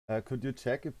Could you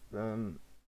check if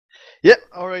Yeah,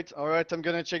 alright, I'm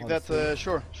gonna check that,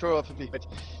 Understood. sure, absolutely. Right.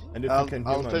 and if I'll- you can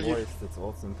I'll hear my tell you- voice, that's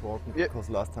also important Yeah. because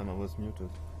last time I was muted.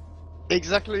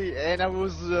 Exactly, and I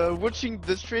was watching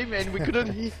the stream and we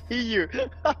couldn't hear you.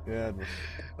 Yeah, it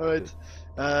was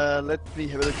Alright, let me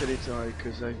have a look at it, alright,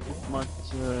 because I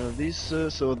bookmarked this,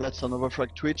 so that's on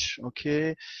OverFrag Twitch,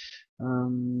 okay.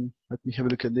 Let me have a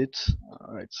look at it.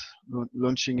 Alright,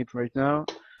 launching it right now.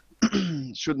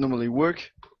 Should normally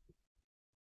work.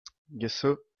 Guess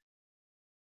so.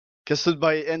 Casted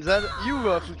by Henzad, you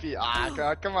Flippi.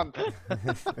 Come on.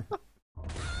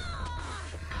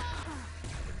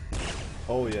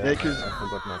 Oh yeah, Yeah, 'cause- I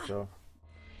forgot myself.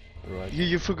 Right.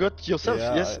 You forgot yourself?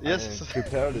 Yeah, yes, I yes.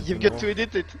 prepared it, You've you got know, to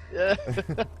edit it. Yeah.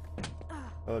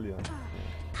 earlier.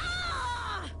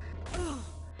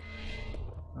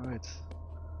 Alright.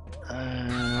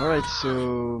 Alright,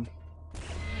 so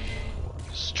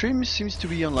stream seems to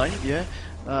be online, yeah.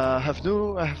 I have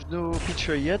no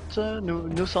picture yet,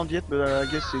 no sound yet, but I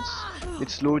guess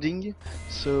it's loading.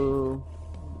 So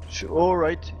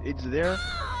alright, it's there.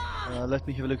 Let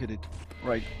me have a look at it.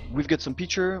 Right, we've got some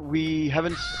picture. We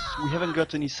haven't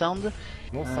got any sound.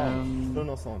 No sound. Still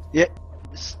no sound. Yeah,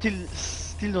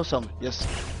 still no sound. Yes,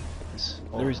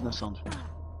 there is no sound.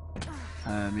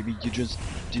 Maybe you just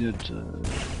didn't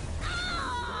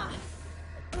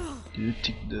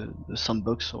tick the sound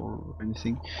box or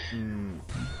anything.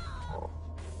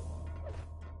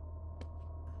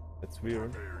 That's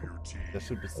weird. There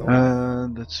should be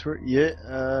sound. That's right.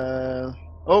 Yeah.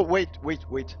 Oh wait.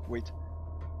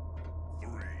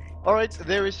 Alright,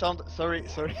 there is sound. Sorry.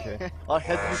 Okay. I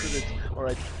had muted it.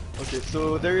 Alright. Okay,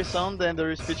 so there is sound and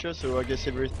there is picture, so I guess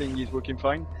everything is working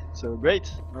fine. So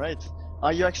great. Alright.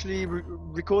 Are you actually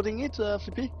recording it,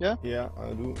 Flippi? Yeah? Yeah,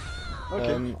 I do.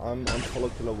 Okay. I'm on follow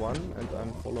killer 1 and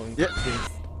I'm following Yeah. things.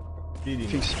 Speedy.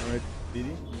 Things, alright.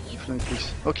 Speedy? You following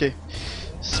things. Okay.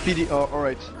 Speedy, oh,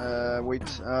 alright.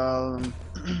 Wait.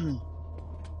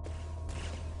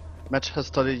 Match has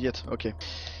started yet. Okay.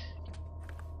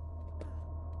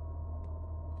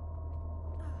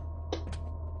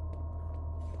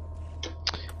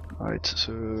 Alright,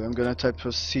 so I'm gonna type a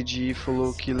CG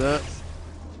follow killer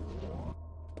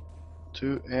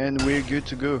 2 and we're good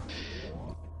to go.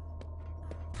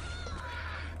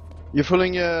 You're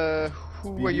following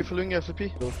who are you following,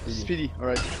 Flippi? Go Speedy. Speedy,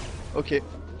 alright. Okay.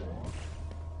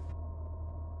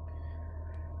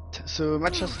 So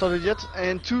match has started yet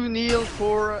and 2-0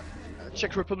 for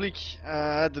Czech Republic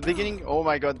at the beginning. Oh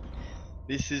my god.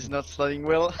 This is not starting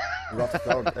well. Rough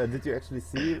start. Did you actually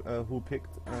see who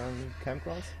picked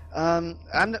campgrounds?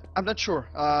 I'm not sure.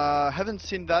 Haven't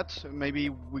seen that. Maybe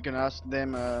we can ask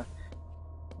them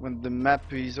when the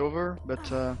map is over.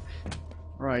 But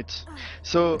right.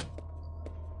 So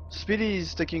Speedy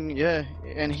is taking, yeah,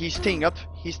 and he's staying up.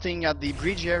 He's staying at the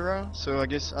bridge area. So I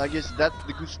guess that's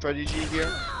the good strategy here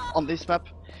on this map.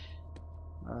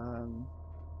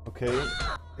 Okay,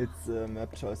 it's a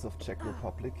map choice of Czech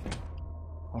Republic.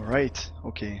 Alright,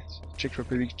 okay. Czech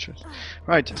Republic choice.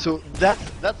 Right, so that's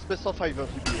best of 5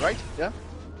 FP, right? Yeah?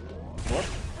 What?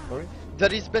 Sorry?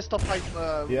 That is best of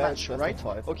 5 Yeah, match, it's best right? of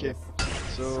 5. Okay. Yes.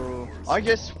 So I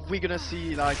guess we're gonna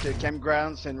see like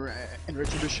campgrounds and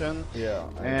retribution Yeah.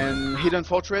 and hidden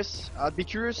fortress. I'd be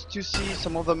curious to see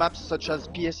some other maps such as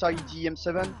PSI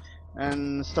DM7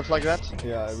 and stuff like that.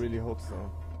 Yeah, I really hope so.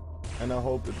 And I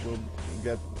hope it will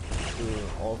get to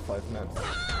all 5 maps.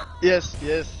 Yes.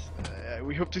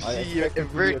 We hope to I see expect a it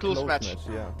to very be a close close match.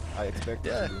 Yeah, I expect it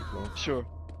to be close. Sure.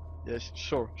 Yes,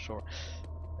 sure.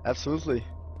 Absolutely.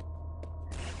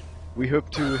 We hope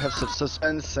to have some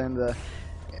suspense and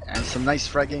some nice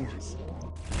fragging.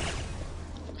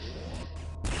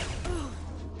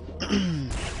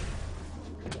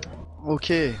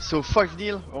 Okay, so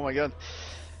 5-0. Oh my god.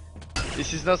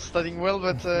 This is not starting well,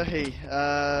 but hey,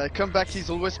 comeback is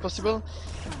always possible.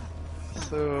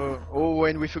 So, oh,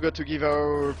 and we forgot to give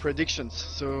our predictions.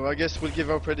 So I guess we'll give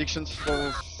our predictions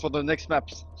for the next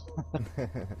maps.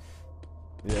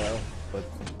 Yeah, but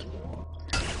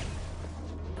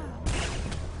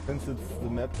since it's the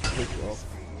map pick of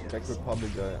Czech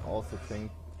Republic, I also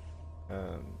think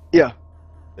Yeah,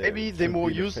 they maybe they're should more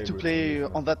be the used to favorites play in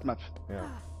this on that map. Yeah.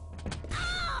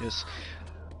 Yes.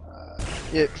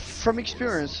 Yeah, from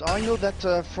experience, I know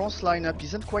that France lineup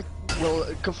isn't quite well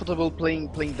comfortable playing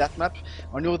that map.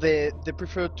 I know they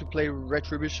prefer to play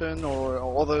Retribution or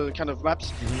other kind of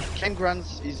maps.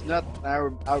 Campgrounds is not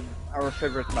our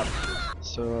favorite map,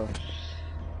 so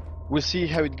we'll see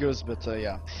how it goes. But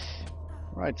yeah,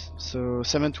 right. So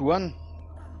 7-1.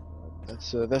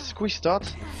 That's a quick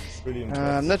start. Pretty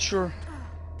impressive. I'm not sure.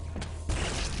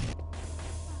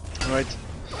 Right.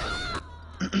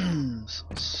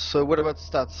 So what about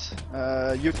stats?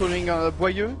 You're following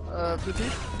Boyeux, Flippi?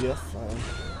 Yes, I am.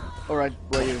 Alright,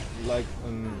 Boyeux. Like,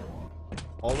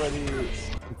 already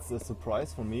it's a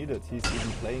surprise for me that he's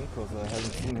even playing, because I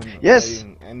haven't seen him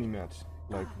playing any match,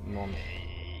 like none.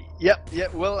 Yeah.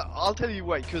 Well, I'll tell you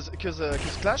why. Because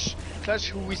Clash,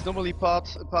 who is normally part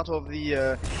of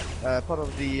the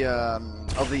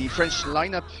French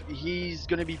lineup, he's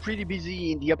gonna be pretty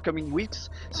busy in the upcoming weeks.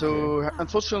 So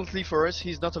unfortunately for us,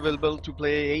 he's not available to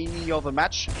play any other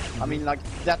match. I mean, like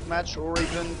that match, or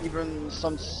even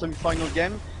some semi-final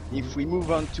game. If we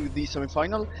move on to the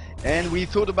semi-final, and we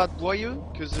thought about Boyeux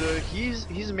because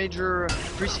he's a major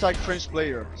freestyle French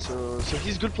player. So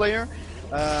he's a good player.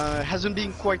 Hasn't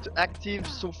been quite active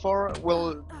so far,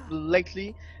 well,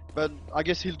 lately, but I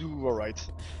guess he'll do alright.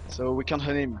 So we can't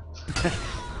hurt him.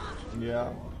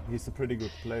 Yeah, he's a pretty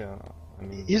good player. I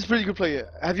mean, he's a pretty good player.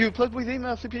 Have you played with him,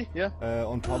 Flippi? Yeah.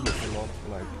 On public a lot,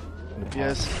 like in the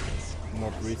past. Yes.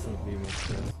 Not recently,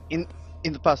 but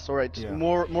in the past, alright. Yeah.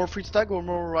 More freestyle or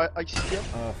more ICTF?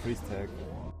 Freestyle.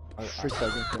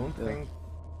 Freestyle. I don't think.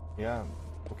 Yeah.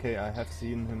 Okay, I have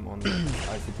seen him on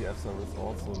ICTF service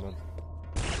also, but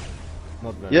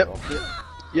not very often.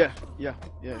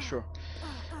 Yeah, sure.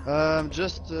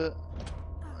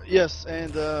 Yes,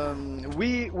 and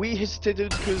we hesitated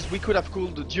because we could have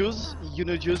called Juice, you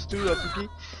know Juice too, Flippi.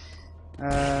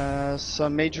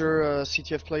 Some major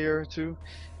CTF player too.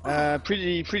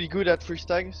 Pretty good at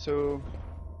freestyle, so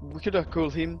we could have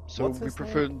called him. So What's we his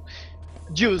preferred name?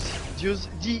 Juice,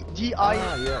 D-I.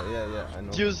 Ah, yeah, I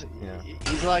know. Juice, Yeah.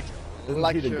 he's like.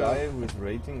 Isn't he the guy who is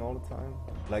raging all the time?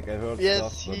 Like I heard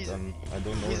stuff, but I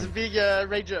don't know. He's him. a big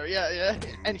rager, yeah,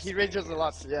 and he rages a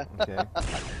lot, yeah. Okay.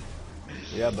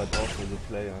 Yeah, but also the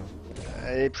player.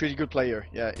 A pretty good player,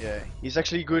 yeah. He's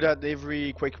actually good at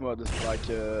every Quake mod, like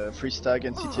Freestag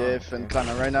and CTF and Clan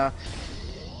Arena.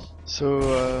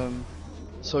 So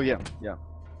yeah.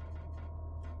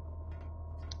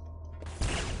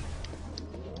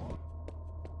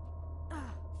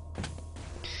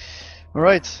 All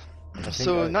right.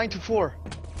 So 9-4.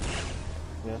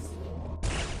 Yes.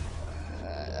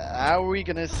 Are we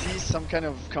gonna see some kind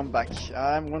of comeback?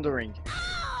 I'm wondering.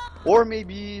 Or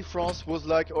maybe France was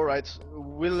like, alright,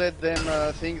 we'll let them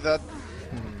think that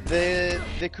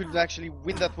they could actually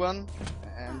win that one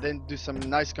and then do some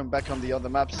nice comeback on the other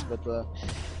maps, but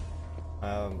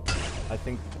I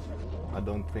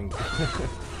don't think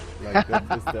like that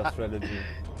is their strategy.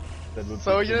 That would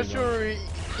so be you're pretty sure it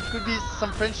could be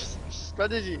some French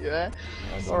strategy, yeah?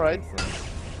 Alright.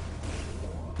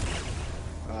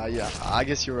 Yeah, I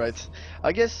guess you're right.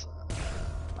 I guess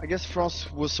France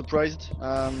was surprised.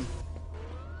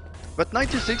 But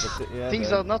 9-6,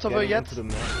 things are not over yet. Into the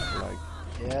match, like,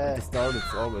 yeah. At the start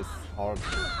it's always hard.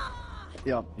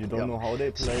 Yeah. You don't know how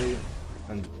they play,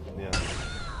 and yeah.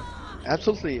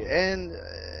 Absolutely, and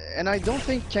I don't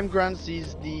think Campgrounds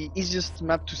is the easiest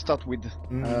map to start with.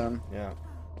 Yeah.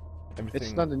 Everything,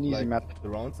 it's not an easy map. The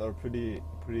rounds are pretty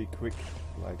quick,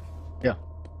 like. Yeah.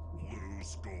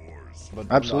 But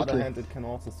absolutely. on the other hand, it can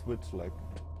also switch. Like,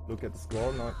 look at the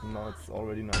score. Now it's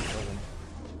already 9-7.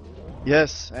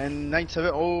 Yes, and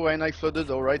 9-7. Oh, and I flooded.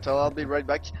 All right, I'll be right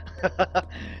back.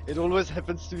 It always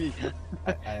happens to me.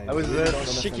 I was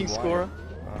checking score.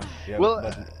 Yeah, well,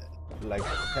 but like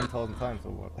 10,000 times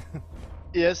or what?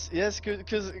 Yes,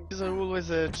 because I always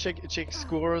check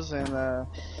scores and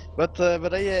but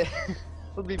I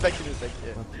I'll be back in a sec.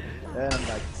 Yeah, and I'm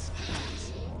back.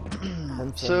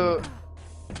 So.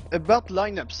 About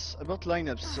lineups,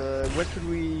 what could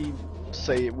we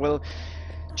say? Well,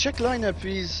 Czech lineup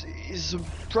is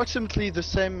approximately the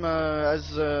same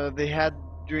as they had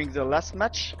during the last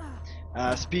match.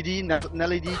 Speedy,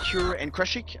 Naledi, Cure, and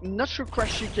Krashik. I'm not sure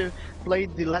Krashik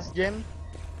played the last game.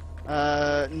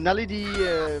 Naledi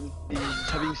is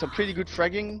having some pretty good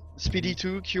fragging. Speedy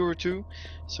too, Cure too.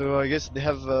 So I guess they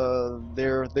have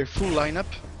their full lineup.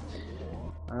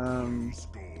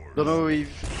 Don't know if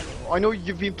I know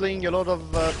you've been playing a lot of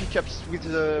pickups with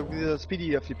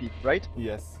Speedy Flippi, right?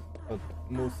 Yes, but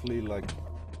mostly like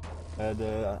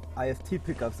the iFT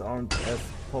pickups aren't as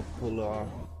popular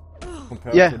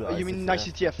compared to the you mean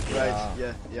ICTF,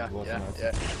 right? Yeah.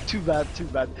 Too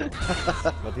bad.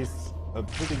 But he's a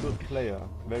pretty good player,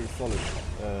 very solid,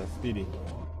 Speedy.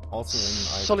 Also in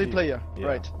iFT. Solid player, yeah,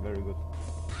 right? Very good.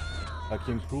 Like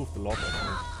he improved a lot, I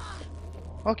think.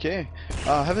 Okay,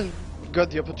 I haven't got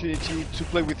the opportunity to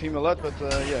play with him a lot, but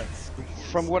yeah,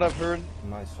 from what I've heard,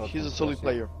 he's a solid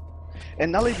player.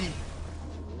 And Naledi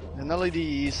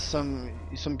is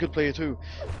some good player too.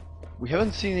 We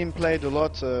haven't seen him played a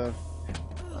lot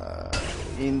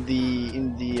in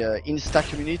the Insta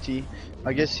community,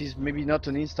 I guess he's maybe not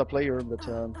an Insta player, but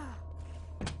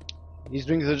he's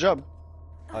doing the job.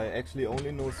 I actually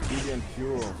only know Speedy and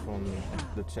Puro from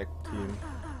the Czech team.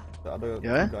 The other two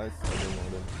Yeah? guys, I don't know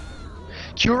them.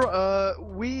 Cure,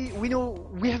 we know,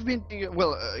 we have been,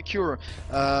 well, Cure,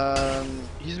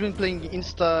 he's been playing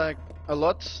Insta a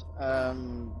lot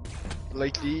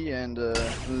lately and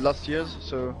last years,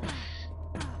 so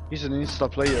he's an Insta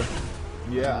player.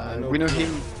 Yeah, I know. We know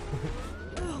him.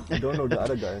 I don't know the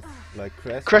other guys, like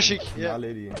Crashik, yeah.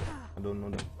 Lady. I don't know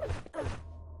them.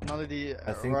 Naledi,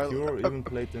 I think Cure even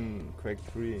played in Quake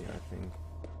 3, I think.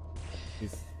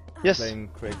 He's playing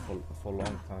Quake for a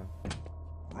long time.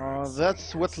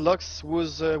 That's what Lux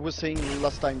was saying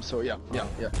last time, so yeah.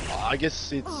 I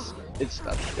guess it's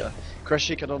that, yeah.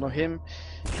 Crashik, I don't know him,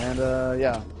 and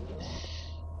yeah.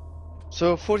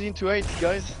 So 14-8,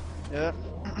 guys, yeah.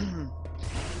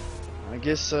 I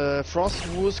guess France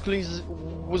was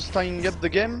tying up the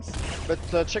game, but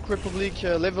Czech Republic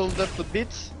leveled up a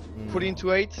bit.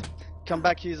 14-8.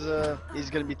 Comeback is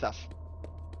gonna be tough.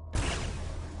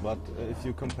 But if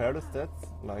you compare the stats,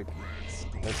 like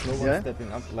there's no one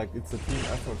stepping up. Like it's a team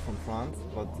effort from France,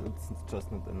 but it's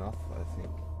just not enough, I think.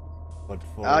 But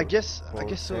for I guess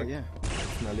Czech, so, yeah.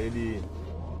 It's Naledi,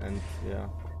 and yeah.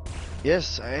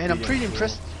 Yes, and I'm pretty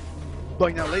impressed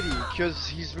by Naledi because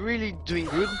he's really doing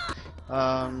good.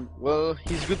 Well,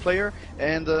 he's a good player,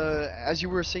 and as you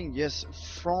were saying, yes,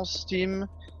 France team,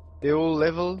 they all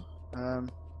level.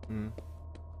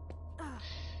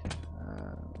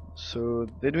 So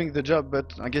they're doing the job,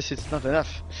 but I guess it's not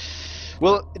enough.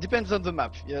 Well, it depends on the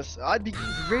map. Yes, I'd be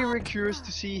very curious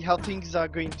to see how things are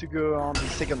going to go on the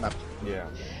second map. Yeah.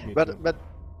 But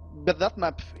that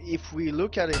map, if we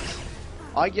look at it,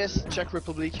 I guess Czech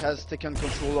Republic has taken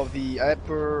control of the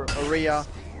upper area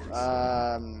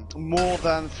more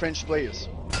than French players.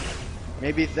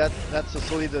 Maybe that's a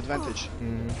solid advantage.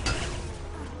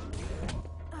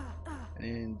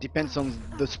 And depends on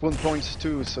the spawn points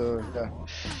too, so yeah.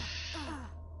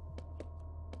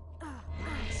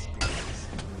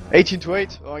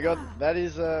 18-8, oh my god, that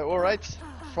is alright.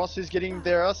 France is getting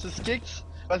their asses kicked,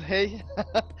 but hey,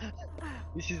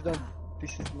 this is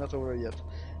not over yet.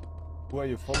 Who are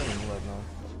you following right now?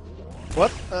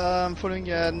 What? I'm following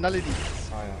Naledi.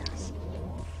 Ah,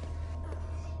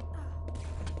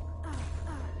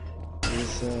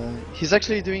 yeah. He's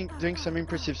actually doing some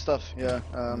impressive stuff, yeah.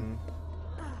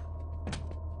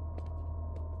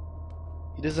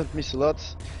 He doesn't miss a lot,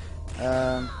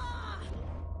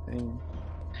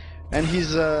 and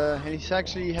he's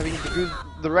actually having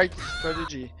the right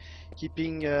strategy,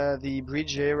 keeping the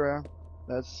bridge area.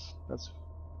 That's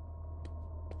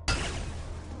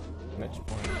match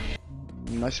point.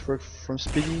 Nice work from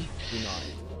Speedy.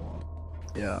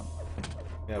 Yeah.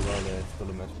 Yeah, well, there's still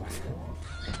a match point.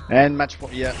 And match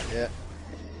point. Yeah.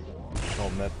 Oh,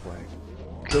 match point.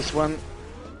 Close one.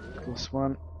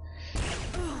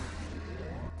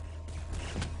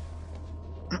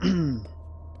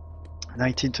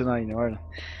 19-9, alright.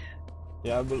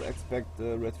 Yeah, I will expect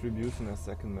Retribution as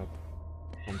second map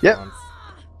from Yeah. France.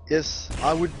 Yes,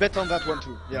 I would bet on that one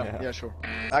too. Yeah, sure.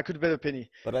 I could bet a penny.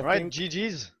 But I think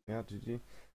GG's. Yeah, GG.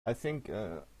 I think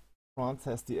France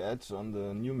has the edge on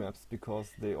the new maps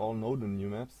because they all know the new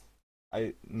maps.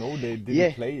 I know they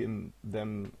didn't play in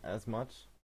them as much,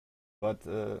 but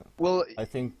well, I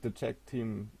think the Czech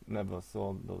team never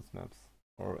saw those maps.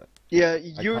 Or yeah,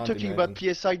 you're talking about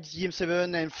PSI,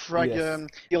 GM7 and Frag,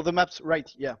 the maps, right?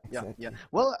 Yeah.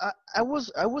 Well, I was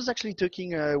actually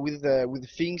talking with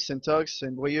Finks and Tox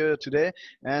and Boyer today,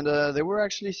 and they were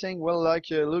actually saying, well, like,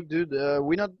 look, dude,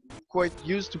 we're not quite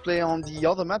used to play on the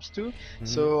other maps too.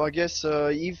 So I guess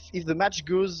if the match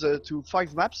goes to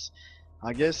 5 maps,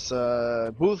 I guess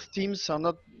both teams are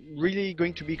not really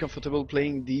going to be comfortable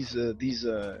playing these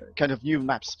kind of new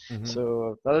maps.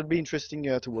 So that'll be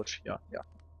interesting to watch. Yeah.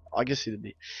 I guess it'll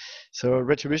be. So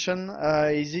Retribution,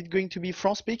 is it going to be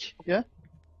France pick? Yeah.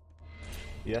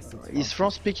 Yes. Is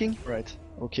France picking? Right.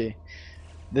 Okay.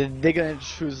 They're gonna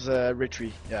choose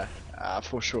Retri. Yeah.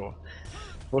 For sure.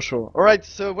 All right.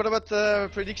 So what about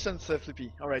predictions,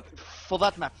 Flippi? All right. For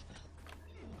that map,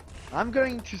 I'm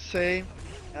going to say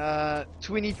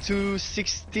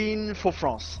 22-16 for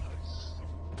France.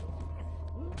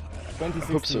 2016. I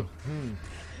hope so.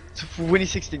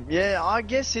 2016. Yeah, I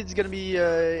guess it's gonna be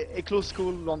a close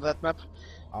call on that map.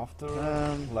 After,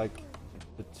 like,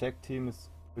 the Czech team is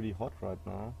pretty hot right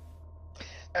now.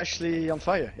 Actually on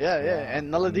fire. Yeah.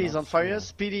 And Naledi is on fire.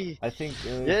 Speedy. I think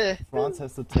France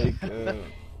has to take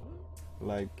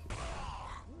like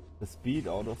the speed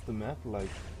out of the map,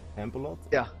 like camp a lot.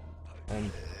 Yeah.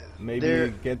 And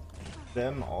maybe get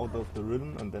them out of the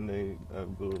rhythm, and then they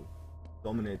will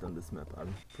dominate on this map.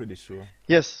 I'm pretty sure.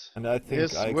 Yes. And I think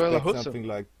Yes, I well, I expect hope so. something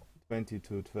like 20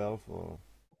 to 12 or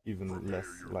even less.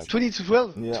 Like 20 to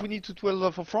 12? Yeah. 20 to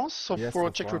 12 for France or yes, for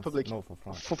for Czech France. Republic? No, for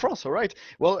France. For France, alright.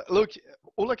 Well, look,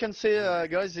 all I can say,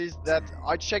 guys, is that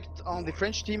I checked on the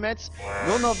French teammates.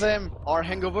 None of them are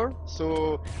hangover,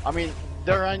 so I mean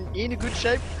they're in a good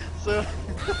shape. So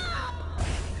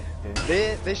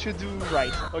Okay. they should do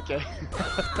right. Okay.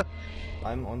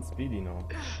 I'm on speedy now.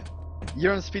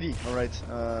 You're on speedy, alright.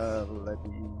 Let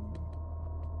me.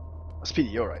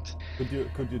 Speedy, alright. Could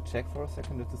you check for a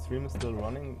second if the stream is still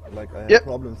running? Like I had Yep.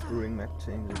 problems during map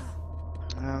changes.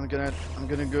 I'm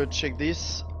gonna go check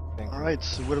this. Thank you. Alright,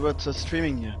 so what about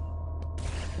streaming here?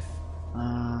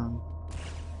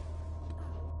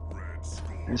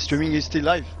 And streaming is still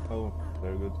live. Oh,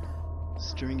 very good.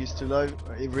 Streaming is still live.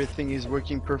 Everything is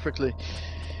working perfectly.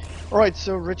 Alright,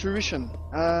 so Retribution.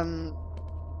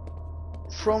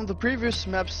 From the previous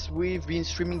maps we've been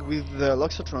streaming with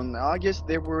Luxotron, I guess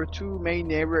there were two main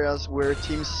areas where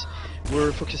teams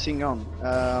were focusing on.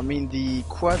 I mean the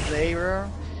quad area,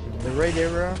 the raid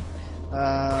area.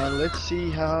 Let's see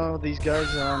how these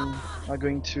guys are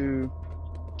going to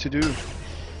do.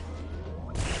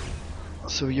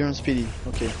 So you're on speedy,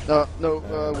 okay.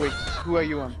 Wait, who are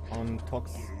you on? On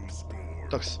Tox.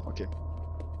 Tox, okay.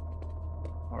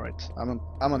 Alright, I'm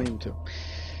on him too.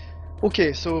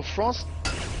 Okay, so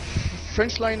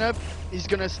French lineup is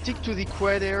gonna stick to the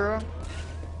quad area.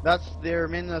 That's their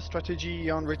main strategy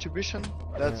on Retribution.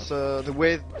 That's the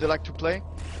way they like to play.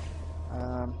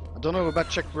 I don't know about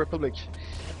Czech Republic,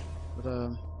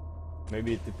 but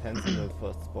maybe it depends on the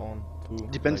first spawn too.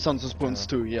 depends like, on the spawns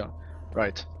too. Yeah,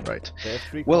 right. They have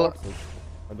 3 Well, corpses.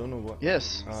 I don't know what.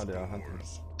 Yes. Ah, they are hunting.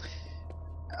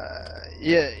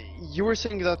 Yeah, you were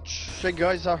saying that Czech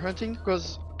guys are hunting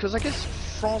because I guess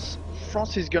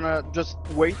France is gonna just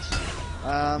wait.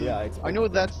 Yeah, I know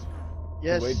them that.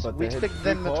 Yes, wait, but we they had expect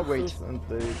 3 them to wait. corpses and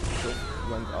they just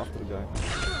went after the guy.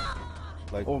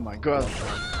 Like, Oh my god,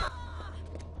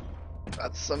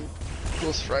 that's some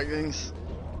close fraggings.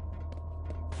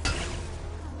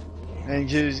 And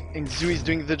Xu is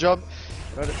doing the job.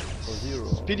 But For 0.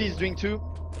 Speedy is doing too.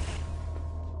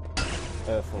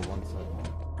 For 1 side.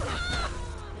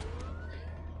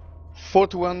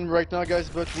 4-1 right now, guys,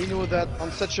 but we know that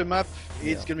on such a map,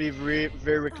 it's gonna be very,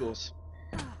 very close.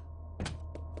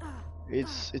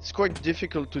 It's quite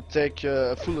difficult to take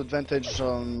full advantage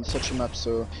on such a map,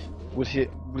 so we'll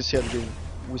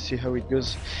see how it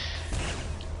goes.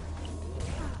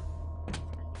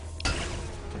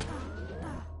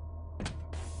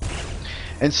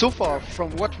 And so far,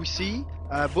 from what we see,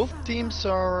 both teams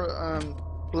are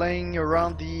playing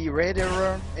around the raid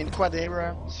area and quad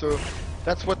area, so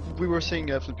that's what we were saying,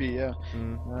 Flippi. Yeah,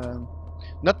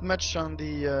 not much on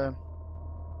the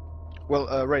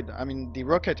raid. I mean the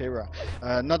rocket area,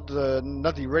 not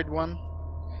the red one,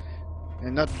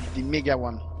 and not the mega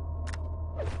one.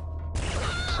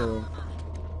 So.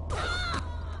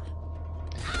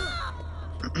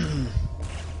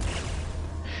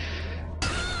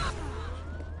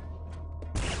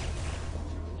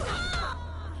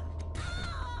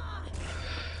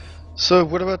 So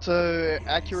what about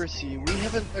accuracy? We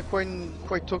haven't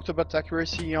quite talked about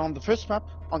accuracy on the first map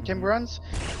on Cambrans.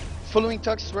 Following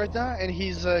Tux right now, and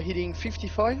he's hitting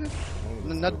 55.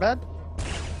 Not bad.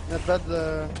 Not bad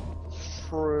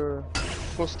for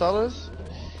starters.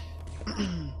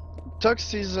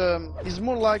 Tux is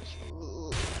more like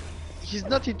he's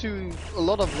not into a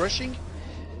lot of rushing,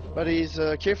 but he's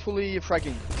carefully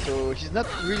fragging. So he's not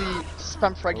really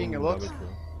spam fragging a lot.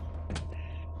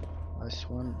 Nice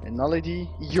one. And Naledi,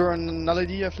 you're on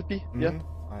Naledi, Flippi? Yeah?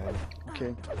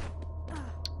 Okay.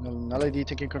 Naledi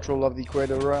taking control of the quad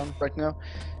around right now.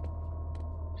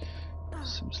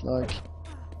 Seems like.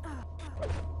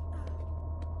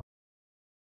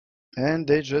 And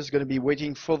they're just gonna be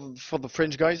waiting for the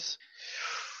French guys.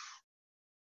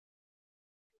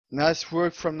 Nice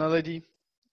work from Naledi.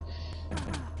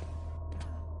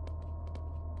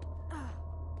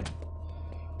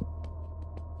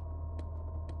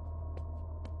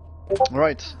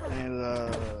 Alright, and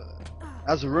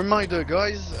as a reminder,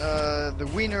 guys, the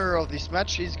winner of this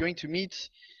match is going to meet,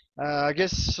 I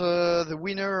guess, the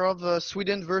winner of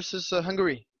Sweden versus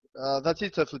Hungary. That's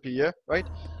it, Flippi, yeah? Right?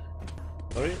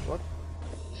 Sorry, what?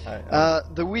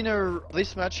 The winner of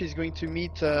this match is going to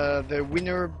meet the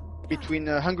winner between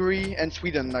Hungary and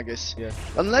Sweden, I guess. Yes.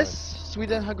 Unless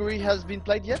Sweden-Hungary has been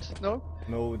played yet? No?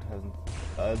 No, it hasn't.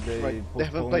 They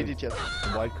haven't played it yet.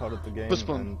 Wildcarded the game.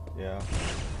 Postponed. And, yeah.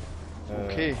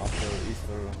 Okay. After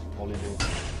Easter holidays.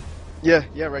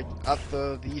 Yeah, right.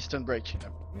 After the Eastern break.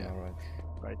 Yeah, right.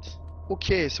 Right.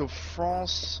 Okay, so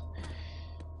France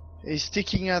He's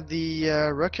sticking at the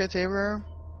rocket area.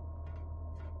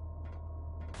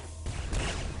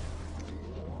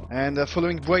 And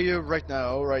following Boyer right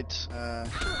now, alright.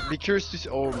 Be curious to see.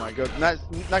 Oh my god,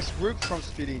 nice work from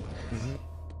Speedy.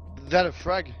 That a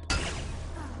frag?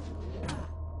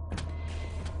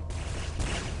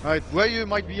 Alright, Boyer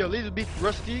might be a little bit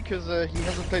rusty because he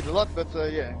hasn't played a lot, but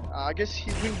yeah, I guess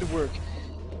he's doing the work.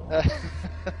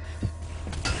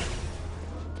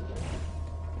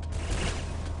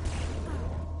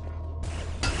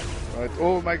 Right,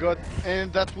 oh my god,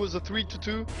 and that was a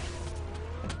 3-2.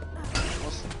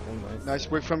 Nice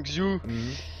work from Xu.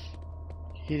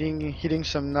 Hitting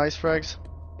some nice frags.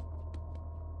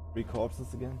 3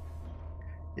 corpses again.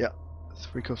 Yeah,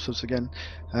 3 corpses again.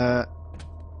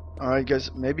 Alright guys,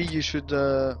 maybe you should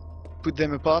put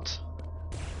them apart.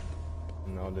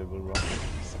 No, they will rock.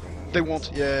 They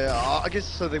won't. Yeah, I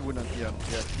guess they wouldn't. Yeah.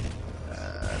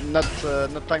 Not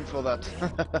time for that.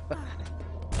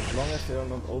 As long as they are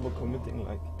not overcommitting,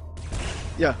 like.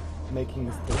 Yeah. Making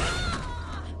mistakes.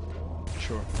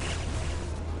 Sure.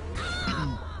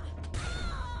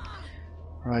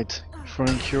 Right,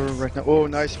 throwing Cure right now. Oh,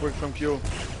 nice work from Cure.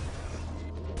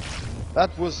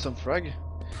 That was some frag.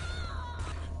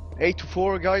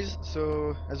 8-4 guys,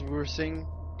 so as we were saying,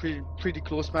 pretty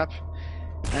close map.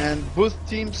 And both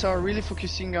teams are really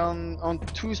focusing on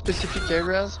 2 specific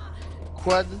areas.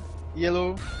 Quad,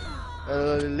 yellow,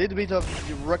 a little bit of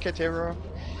the rocket area.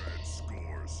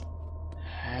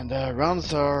 And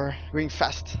rounds are going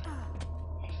fast.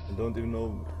 I don't even know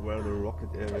where the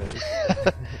rocket area is.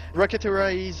 Rocket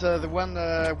area is the one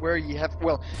where you have,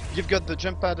 well, you've got the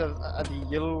jump pad at the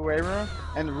yellow area,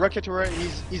 and rocket area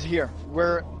is here,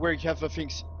 where you have the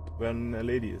things. Where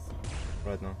Naledi is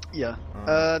right now. Yeah.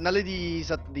 Naledi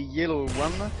is at the yellow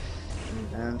one,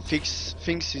 and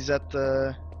Finks is at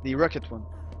the rocket one.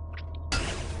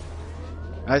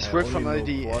 Nice work from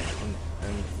Naledi. Quad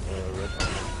and red.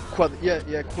 Quad,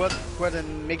 yeah, quad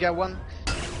and mega one.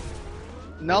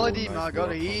 Naledi, nice my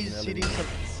god, he's hitting some.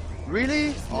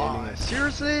 Really? Oh,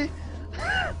 seriously?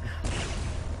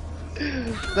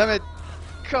 Damn it!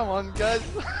 Come on, guys.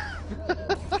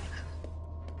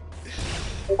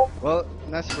 Well,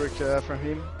 nice work from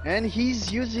him, and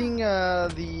he's using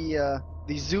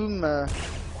the zoom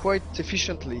quite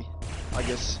efficiently, I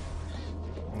guess.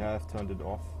 Yeah, I've turned it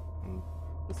off on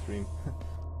the stream,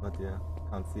 but yeah,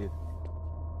 can't see it.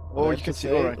 Oh, you can see.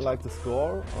 All right. Like the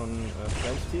score on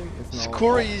French team is now.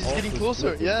 Score is getting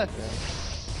closer. Yeah.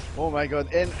 Yeah. Oh my god,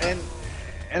 and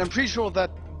I'm pretty sure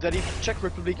that if Czech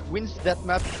Republic wins that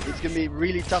map, it's gonna be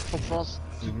really tough for France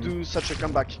to do such a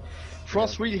comeback.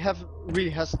 France really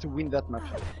has to win that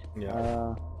map.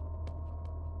 Yeah.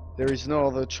 There is no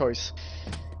other choice.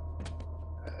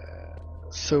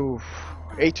 So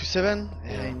 8-7,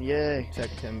 and yeah. Czech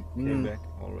came back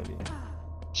already.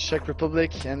 Czech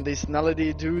Republic and this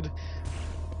Naledi dude.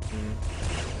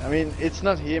 I mean, it's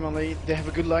not him only. They have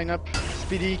a good lineup.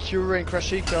 Speedy, Cure, and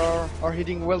Krashik are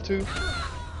hitting well too.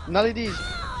 Naledi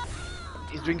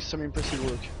is doing some impressive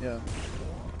work. Yeah.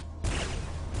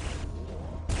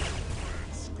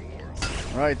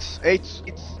 Right, 8.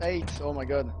 It's 8. Oh my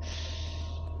god.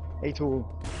 8-0.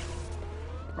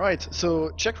 Right,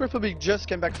 so Czech Republic just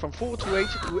came back from 4-8 to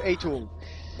 8-0.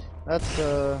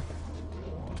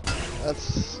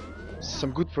 That's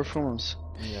some good performance.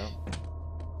 Yeah.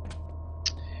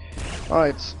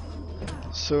 Alright,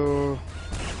 so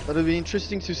that'll be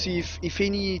interesting to see if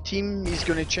any team is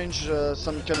gonna change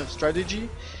some kind of strategy.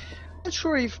 I'm not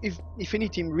sure if any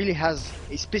team really has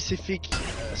a specific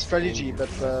strategy, but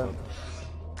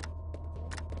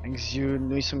thanks, you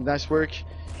doing some nice work.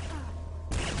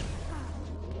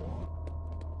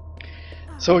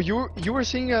 So you were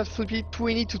saying Flippi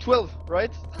 20-12,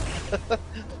 right?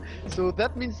 So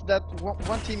that means that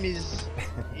one team is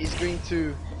going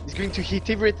to hit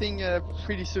everything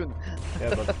pretty soon.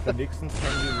 Yeah, but predictions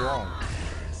can be wrong.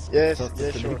 Yes,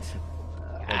 yeah, sure.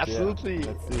 Absolutely.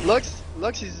 Yeah, Lux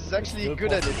is actually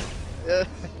good at it.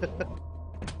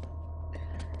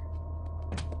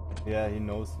 Yeah, he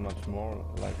knows much more.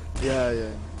 Like. Yeah.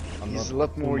 He's a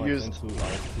lot more used. Into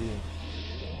iFT.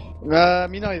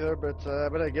 Me neither, but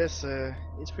I guess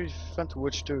it's pretty fun to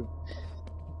watch too.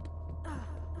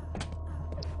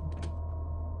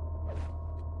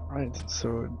 Right,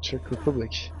 so Czech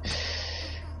Republic.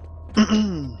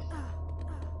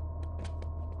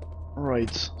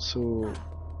 Right, so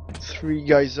 3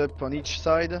 guys up on each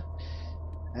side,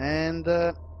 and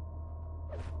I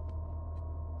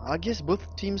guess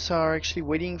both teams are actually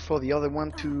waiting for the other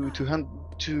one to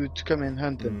come and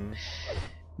hunt them.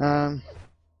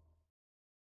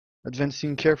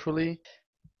 Advancing carefully.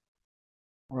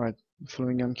 Alright,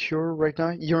 Following on Cure right now.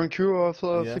 You're on Cure or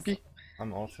Yes, Flippy?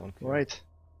 I'm also on Cure. Right.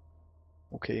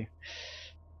 Okay.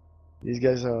 These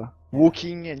guys are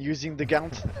walking and using the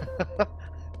Gaunt.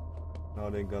 Now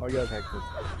they got Oh, God. detected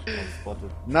or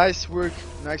spotted. Nice work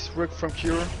from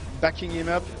Cure, backing him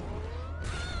up.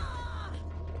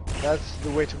 That's the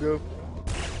way to go.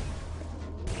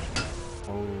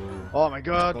 Oh my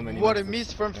god, So many what a misses.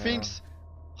 miss from Yeah. Finks!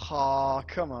 Ah,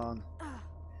 come on.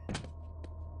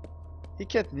 He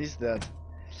can't miss that.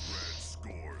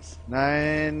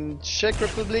 And Czech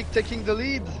Republic taking the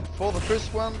lead for the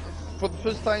first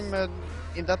time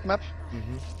in that map.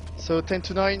 So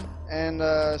 10-9, and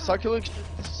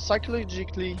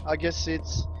psychologically, I guess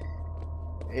it's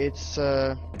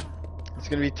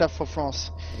gonna be tough for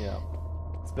France. Yeah,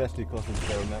 especially because it's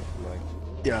their map, like.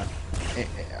 Yeah,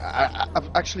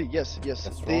 actually, yes,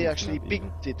 they actually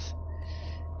picked it.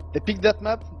 They picked that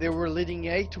map. They were leading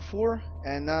 8-4,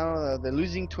 and now they're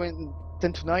losing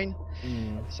 10-9.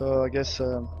 So I guess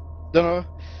don't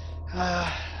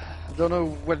know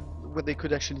what they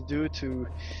could actually do to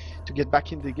get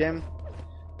back in the game.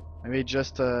 Maybe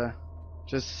just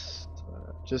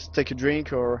take a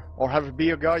drink or have a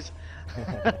beer, guys.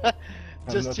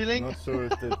 Just chilling. I'm not sure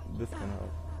if this can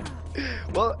help.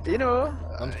 Well, you know,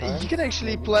 Sometimes, you can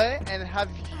actually maybe. play and have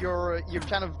your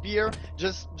can of beer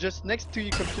just next to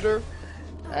your computer,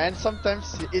 and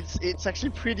sometimes it's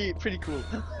actually pretty cool.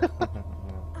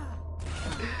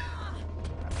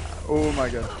 Oh my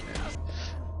god.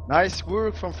 Nice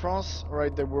work from France.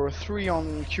 Alright, there were 3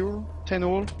 on Cure,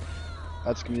 10-all.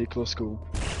 That's gonna be a close call.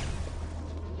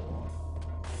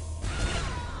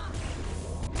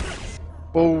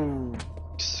 Oh,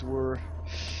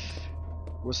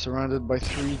 was surrounded by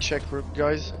 3 Czech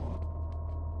guys.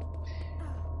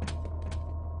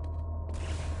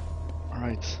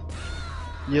 Alright.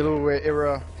 Yellow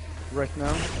era right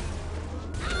now.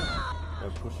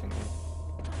 They're pushing.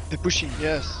 They're pushing,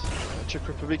 yes. Czech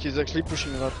Republic is actually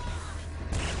pushing a lot.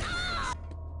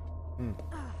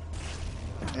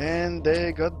 And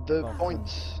they got the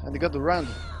point, and they got the round.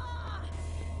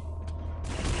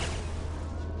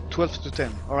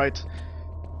 12-10. Alright.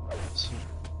 So.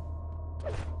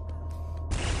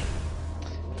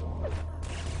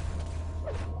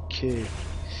 Okay.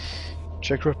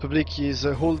 Czech Republic is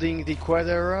holding the quad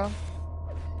area,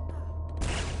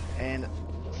 and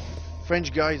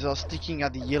French guys are sticking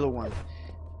at the yellow one.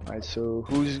 Right, so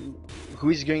who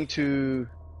is going to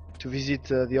visit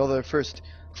the other first?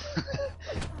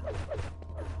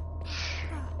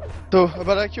 So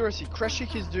about accuracy,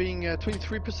 Krashik is doing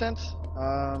 23%,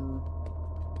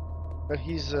 but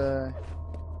he's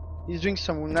doing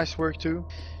some nice work too.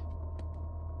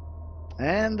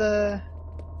 And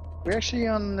we're actually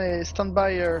on a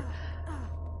standby.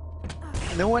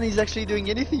 No one is actually doing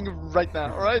anything right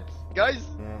now. All right, guys,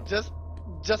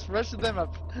 just rush them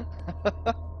up.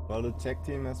 Well, the Czech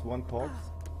team has 1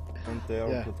 corpse, and they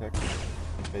are protected,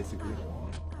 basically.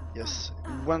 Yes,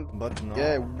 one. But no.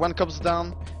 Yeah, 1 corpse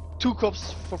down, 2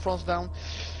 corpse for France down.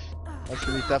 That's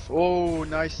really tough. Oh,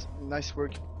 nice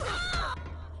work.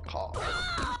 Oh.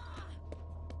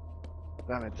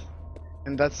 Damn it.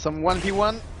 And that's some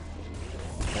 1v1.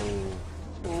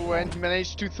 Oh, and he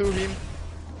managed to throw him.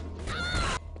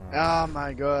 Oh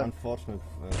my god. Unfortunate.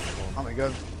 Oh my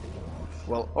god.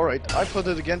 Well, alright, I fought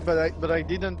it again, but I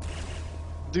didn't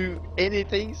do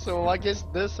anything, so I guess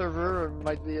the server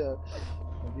might be a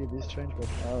bit strange, but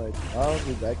alright, I'll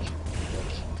be back.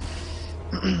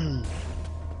 I'll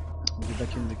be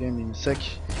back in the game in a sec.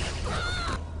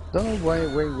 Don't know why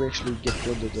we actually get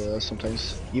flooded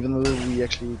sometimes, even though we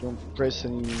actually don't press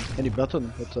any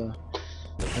button, but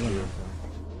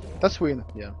that's weird,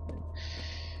 yeah.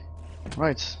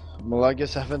 Right. Well, I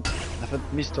guess I haven't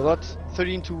missed a lot.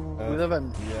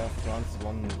 13-11. Yeah, France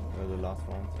won the last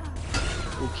round.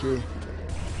 Okay.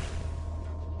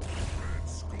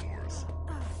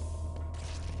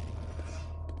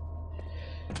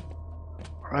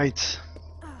 Right.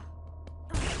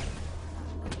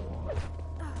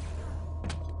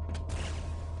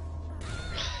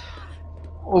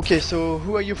 Okay, so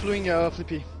who are you flying,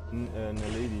 Flippi?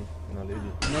 Naledi.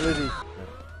 Naledi.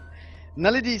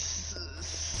 Naledi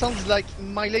sounds like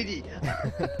my lady.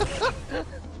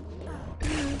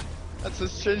 That's a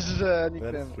strange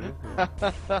nickname. True,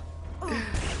 yeah.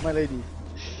 My lady.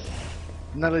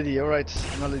 Naledi, alright.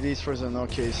 Naledi is frozen.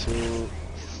 Okay, so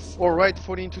alright,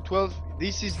 14-12.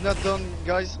 This is not done,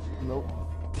 guys. Nope.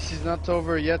 This is not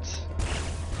over yet.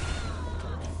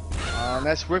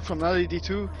 Nice work from Naledi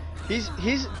too. He's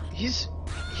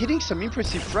hitting some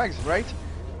impressive frags, right?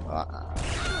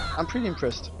 I'm pretty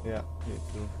impressed. Yeah, me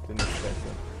too. Didn't expect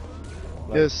that.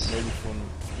 Like, yes. Maybe from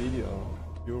Speedy or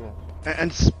Euro.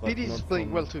 And Speedy is not playing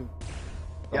from well too.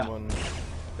 someone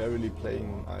barely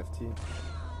playing iFT.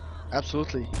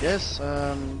 Absolutely, yes.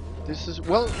 This is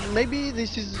well, maybe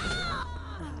this is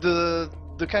the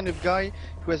kind of guy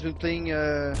who has been playing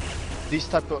this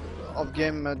type of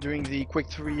game during the Quake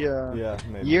 3 Yeah,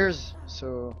 maybe. years.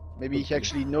 So maybe Could he be.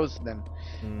 actually knows them,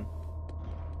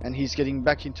 and he's getting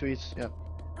back into it. Yeah.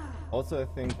 Also, I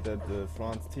think that the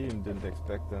France team didn't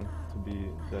expect them to be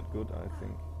that good. I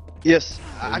think. Yes,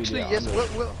 Maybe actually, they yes.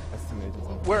 Well, estimated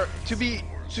them. where to be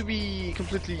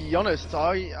completely honest,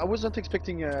 I wasn't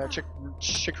expecting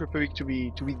Czech Republic to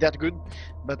be that good,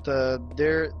 but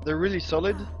they're really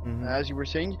solid, as you were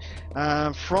saying.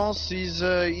 France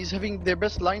is having their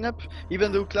best lineup,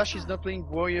 even though Clash is not playing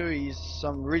Warrior, he's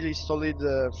some really solid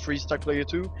freestyle player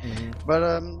too.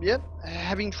 But yeah,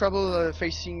 having trouble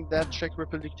facing that Czech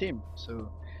Republic team, so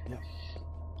yeah,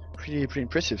 pretty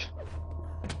impressive.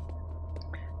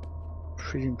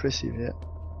 Pretty impressive, yeah.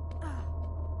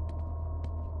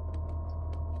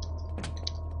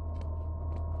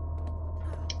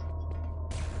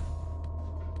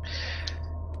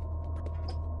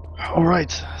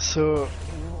 Alright, so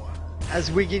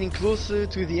as we're getting closer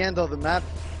to the end of the map,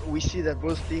 we see that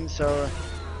both teams are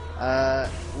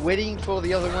waiting for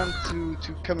the other one to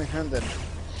come in hand.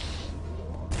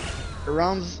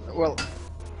 Rounds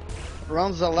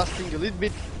are lasting a little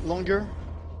bit longer.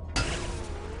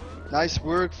 Nice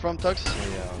work from Tux,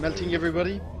 melting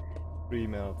everybody. 3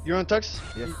 melts. You're on Tux?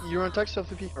 Yes. You're on Tux,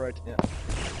 Flippi? Alright. Yeah.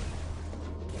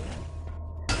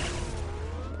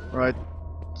 Right.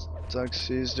 Tux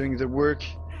is doing the work.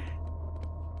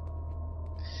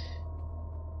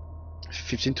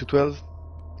 15 to 12.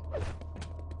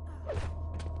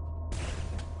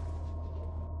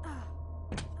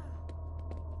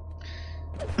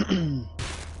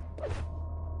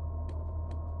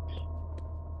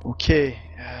 Okay,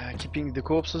 keeping the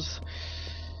corpses.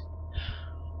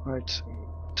 Right,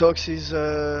 Tox is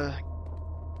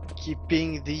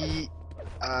keeping the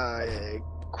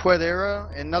Quadera,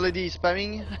 and Naledi is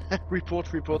spamming. report.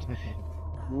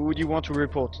 Who would you want to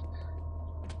report?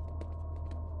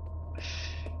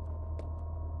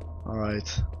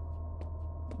 Alright.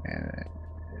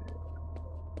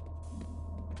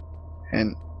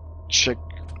 And Czech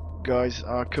guys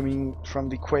are coming from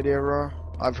the Quadera,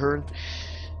 I've heard.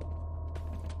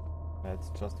 It's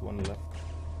just one left.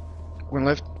 One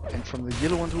left, and from the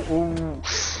yellow one too. Oh!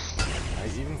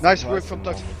 Even Nice work from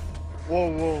Tux.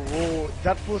 Whoa!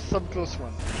 That was some close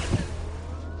one.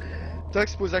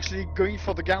 Tux was actually going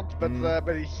for the count, but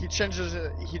he changed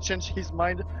his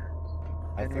mind.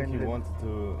 I think he wanted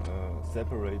to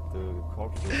separate the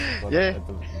corpses, but yeah.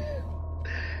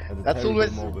 at the That's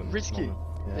always moment. risky.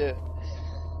 Yeah,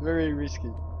 very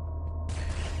risky.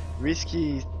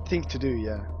 Risky thing to do,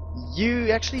 yeah.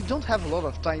 You actually don't have a lot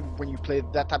of time when you play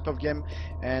that type of game,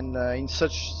 and in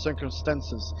such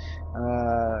circumstances,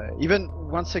 even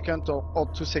 1 second or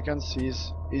 2 seconds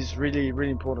is really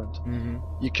important.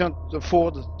 You can't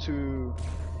afford to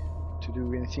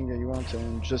do anything that you want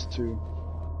and just to.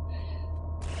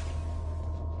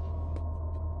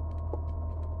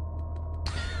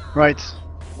 Right.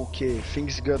 Okay.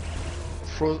 Things got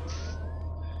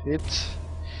hit.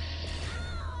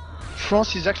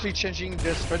 France is actually changing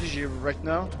their strategy right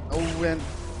now. Oh, and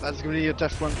that's gonna be a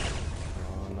tough one.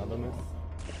 Another miss.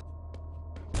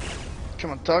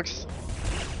 Come on, Tox.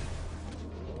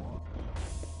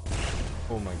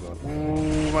 Oh my god.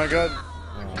 Oh my god.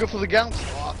 Go for the Gaunt.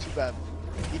 Oh, too bad.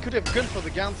 He could have gone for the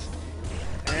Gaunt.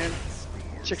 And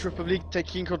Czech Republic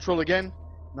taking control again.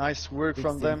 Nice work 16,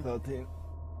 from them. 13.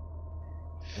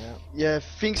 Yeah,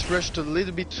 things rushed a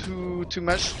little bit too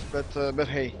much, but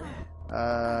hey.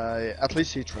 At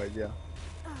least he tried, yeah.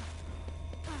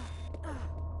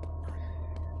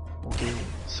 Okay,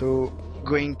 so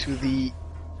going to the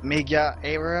Mega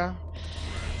area,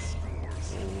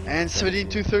 and 17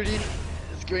 to 13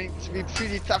 is going to be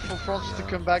pretty tough for France to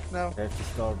come back now. They have to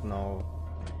start now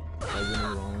by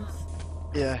winning rounds.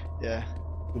 Yeah.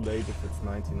 Too late if it's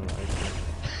 19 or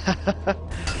 18.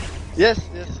 Yes,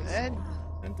 and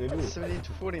they do. 17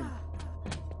 to 14.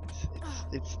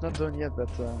 It's not done yet, but.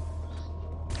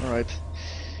 Alright.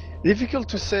 Difficult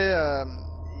to say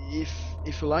if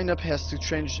a lineup has to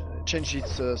change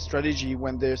its strategy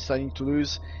when they're starting to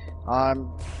lose.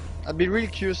 I'd be really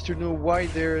curious to know why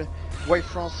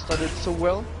France started so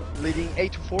well, leading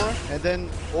 8-4, and then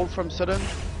all from sudden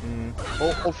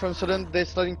they're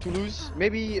starting to lose.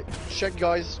 Maybe Czech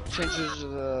guys changes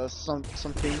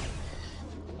something.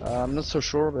 I'm not so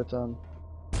sure, but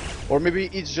or maybe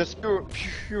it's just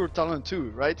pure talent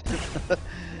too, right?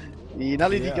 The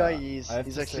Naledi guy is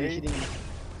actually hitting.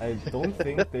 I don't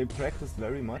think they practice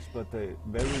very much, but they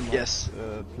very much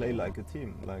play like a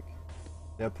team. Like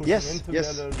they're pushing in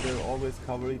together. They always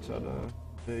cover each other.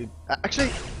 They actually,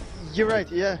 you're right.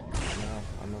 Yeah.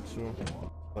 Yeah, I'm not sure,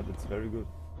 but it's very good.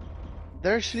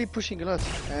 They're actually pushing a lot,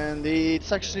 and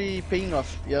it's actually paying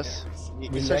off. Yes,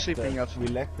 it's actually paying off. We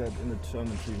lacked that in the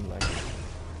German team. Like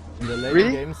in the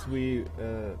later games, we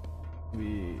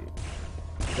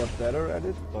got better at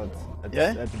it, but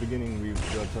at the beginning we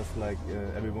were just like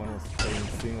everyone was playing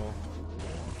single.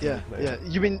 Yeah.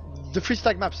 You mean the free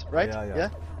stack maps, right? Yeah.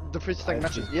 The free stack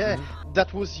matches. Yeah,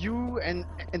 that was you and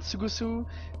Sugusu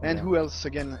and who else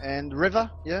again? And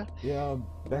Reva. Yeah. Yeah,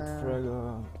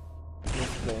 Backfrag.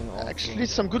 Actually,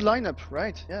 some good lineup,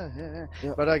 right? Yeah.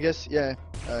 But I guess,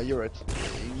 you're right.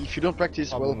 If you don't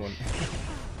practice, well.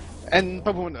 And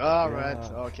Paboon,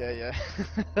 right, okay, yeah.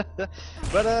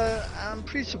 But I'm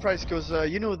pretty surprised because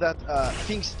you know that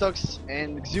Finks, Tux,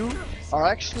 and Xu are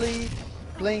actually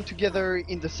playing together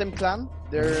in the same clan.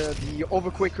 They're the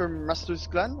Overquaker Masters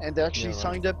clan, and they actually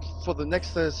signed up for the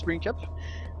next Spring Cup.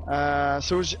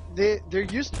 So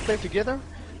they're used to play together.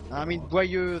 I mean,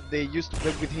 Boyeux, they used to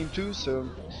play with him too, so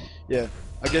yeah,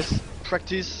 I guess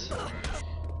practice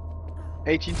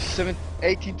 18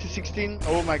 to 16.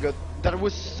 Oh my god, that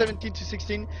was 17 to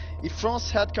 16. If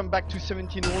France had come back to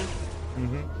 17 all,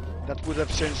 that would have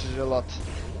changed a lot.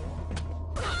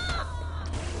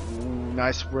 Ooh,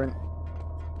 nice run.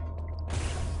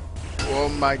 Oh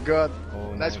my god,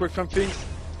 nice work from Finks.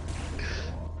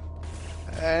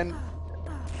 And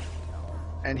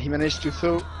he managed to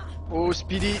throw. Oh,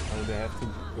 Speedy. Oh, they have to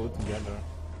go together.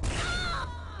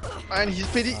 And he's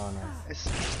Speedy. Oh, nice.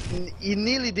 He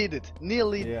nearly did it.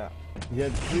 Nearly. Yeah. He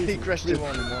had three, crashed it.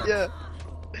 Yeah.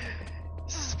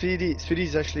 Speedy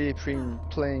is actually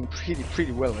playing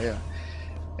pretty well. Yeah.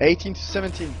 18 to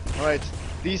 17. All right.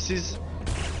 This is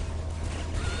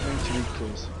going to be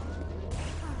close.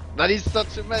 That is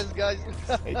such a mess, guys.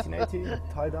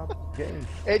 18-18, tied up game.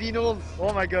 18-all.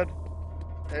 Oh my god.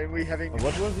 And we having.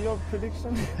 What was your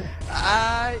prediction?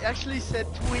 I actually said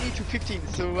 20 to 15,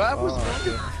 so I was wrong.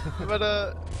 Okay. But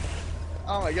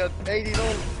oh my god,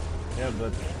 18-all. Yeah,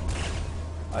 but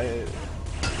I.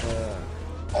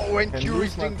 Oh, and Q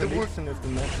is doing the work. If the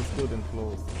match is good and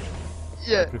close.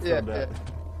 Yeah. That.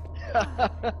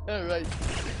 Right.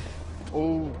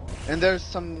 Oh, and there's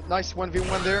some nice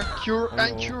 1v1 there.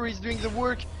 Cure is doing the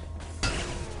work.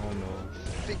 Oh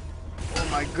no. Oh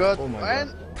my god. Oh my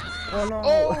god. Oh no!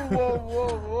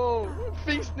 Whoa!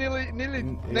 Things nearly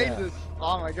nailed it.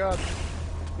 Oh my god!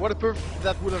 What a perf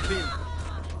that would have been.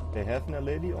 They have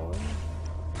Naledi already?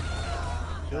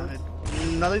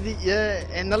 Naledi, yeah,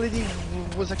 and Naledi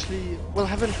was actually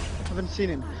haven't seen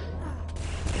him.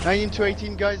 19 to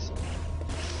 18, guys.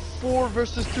 4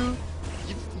 versus 2.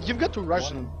 You've got to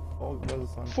rush him. 4 versus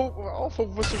 1. 4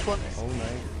 versus 1. Oh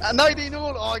nice. 19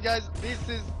 all. Oh guys, this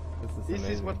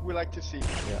is what we like to see.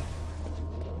 Yeah.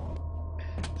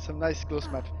 Some nice close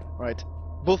match. Right.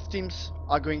 Both teams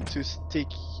are going to stick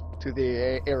to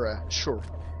the era, sure.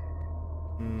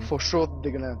 For sure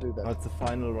they're gonna do that. That's the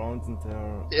final rounds and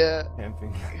they're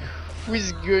camping. Who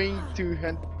is going to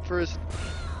hunt first?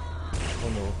 Oh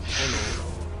no.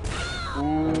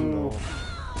 Ooh. Oh no.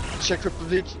 Czech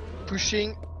Republic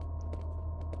pushing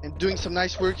and doing some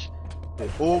nice work.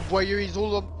 Oh, Boyer is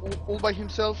all by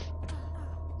himself.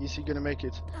 Is he gonna make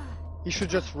it? He should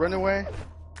just run away.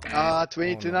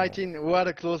 20 to 19. What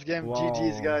a close game. Wow,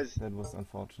 GG's, guys. That was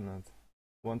unfortunate.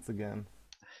 Once again.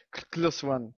 Close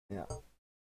one. Yeah.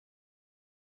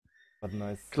 But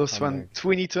nice. Close one.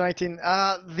 20 to 19.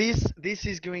 This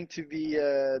is going to be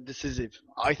decisive,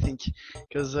 I think,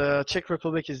 because Czech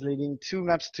Republic is leading 2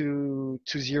 maps to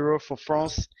 0 for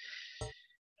France.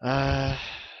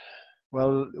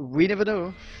 Well, we never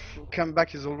know.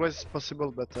 Comeback is always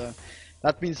possible, but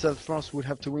that means that France would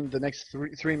have to win the next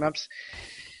three maps.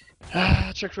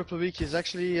 Czech Republic is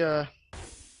actually in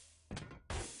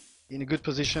a good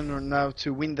position now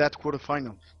to win that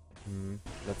quarterfinal.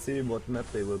 Let's see what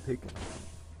map they will pick.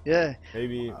 Yeah.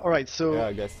 Maybe. All right. So. Yeah,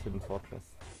 I guess Hidden Fortress.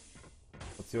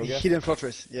 What's your guess? Hidden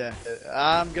Fortress. Yeah.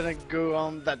 I'm gonna go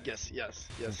on that guess. Yes.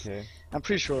 Okay. I'm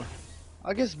pretty sure.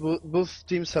 I guess both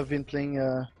teams have been playing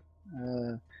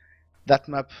that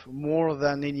map more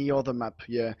than any other map.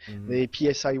 Yeah. The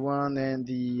PSI 1 and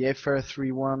the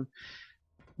FR3 1.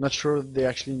 Not sure they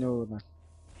actually know that.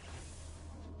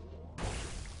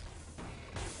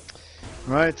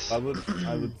 Right. I would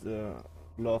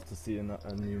love to see a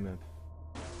new map.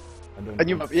 A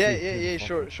new map. Yeah.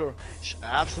 Sure.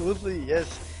 Absolutely.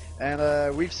 Yes.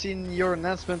 and we've seen your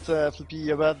announcement,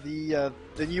 Flippi, about the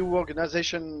new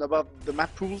organization about the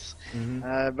map pools,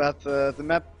 about the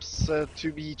maps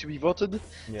to be voted.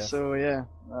 Yes. So yeah,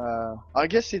 I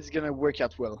guess it's gonna work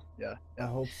out well. Yeah. I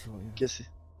hope so. Yeah. Guess.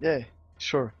 Yeah.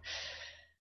 Sure.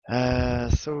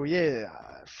 So yeah,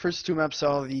 first two maps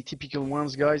are the typical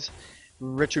ones, guys.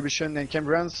 Retribution and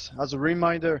Camegrounds. As a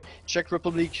reminder, Czech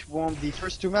Republic won the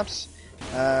first two maps,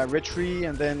 Retri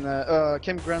and then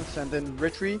Camegrounds and then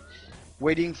Retri.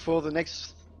 Waiting for the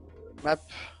next map.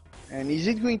 And is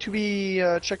it going to be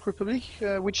Czech Republic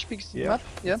which picks the map?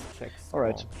 Yeah. All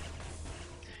right.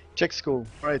 Czech school.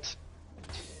 All right.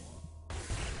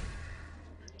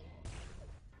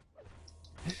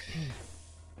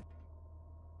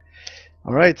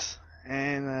 All right,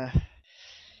 and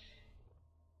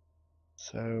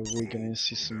so we're gonna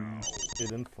see some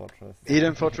Hidden Fortress.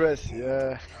 Hidden Fortress,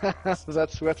 yeah.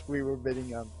 That's what we were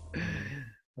betting on.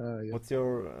 Yeah. What's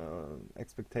your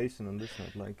expectation on this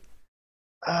map? Like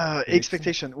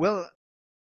expectation. Well,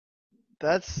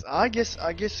 that's I guess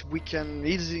we can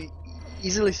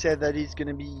easily say that it's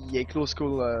gonna be a close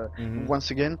call once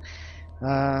again.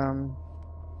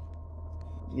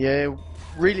 Yeah,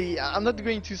 really, I'm not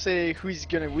going to say who is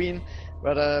gonna win,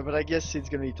 but I guess it's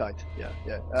gonna be tight. Yeah.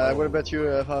 What about you,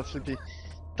 Flippi?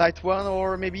 Tight one,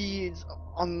 or maybe it's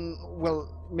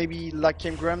maybe like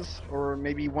Camegrounds, or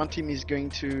maybe one team is going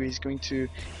to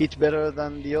hit better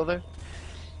than the other.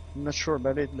 I'm not sure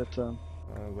about it, but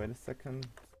wait a second.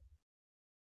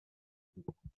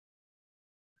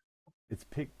 It's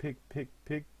pick,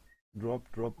 drop,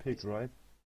 pick, right?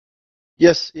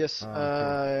 Yes.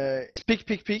 Okay.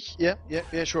 Pick. Yeah,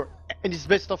 sure. And it's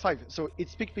best of 5, so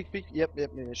it's pick. Yep,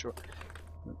 sure.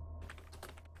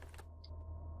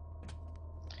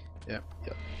 Yeah.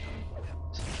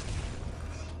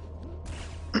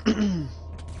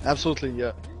 Absolutely,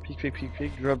 yeah.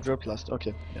 Pick, drop last.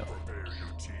 Okay, yeah.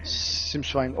 Seems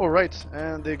fine. All right,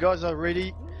 and the guys are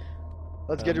ready.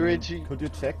 Let's get ready. Could you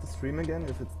check the stream again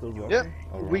if it's still working? Yeah,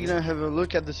 we're gonna have a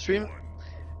look at the stream.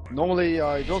 Normally,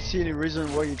 I don't see any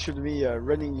reason why it should be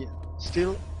running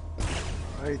still.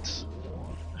 Right,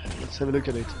 let's have a look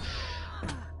at it.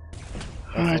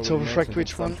 Alright, OverFrag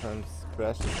Twitch one. Sometimes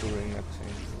crashes during map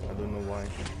change. I don't know why.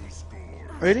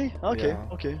 Really? Okay,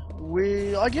 Yeah. okay.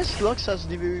 I guess Lux has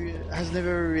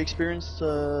never experienced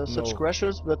such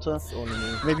crashes, but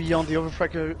maybe on the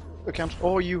OverFrag account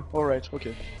or you. Alright,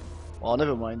 okay. Well,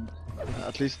 never mind.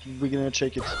 At least we're gonna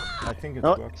check it. I think it's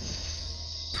working.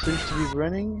 Seems to be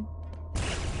running.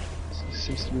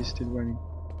 Seems to be still running.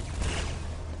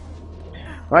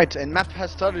 Right, and map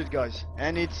has started, guys,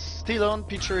 and it's still on.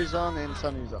 Picture is on, and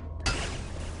sound is on.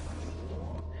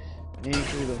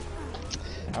 Incredible.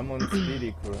 I'm on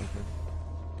speedy currently.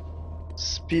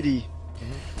 Speedy.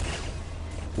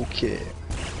 Okay.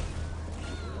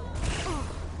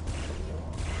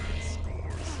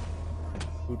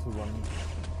 2-1.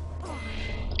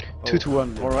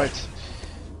 2-1. All right.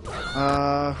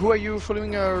 Who are you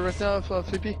following right now,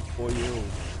 Flippi?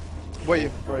 Boyu,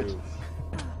 right.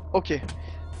 Okay,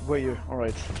 Boyu,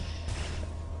 alright.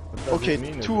 Okay,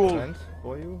 too old.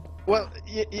 Well,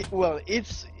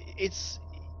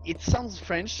 it sounds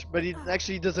French, but it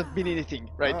actually doesn't mean anything,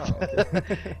 right?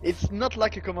 Okay. It's not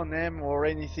like a common name or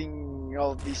anything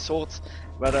of this sort,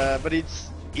 but it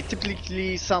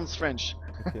typically sounds French.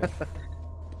 Okay.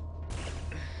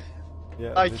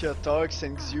 Yeah, like Tox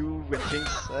and Xiu and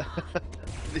things.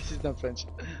 This is not French.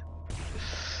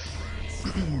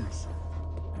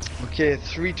 Okay,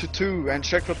 3-2, and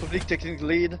Czech Republic taking the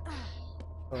lead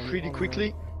pretty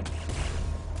quickly.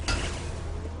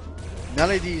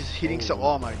 Naledi is hitting so.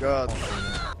 Oh my god!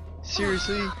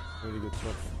 Seriously? Really good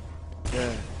shots.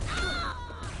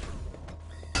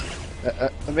 Yeah.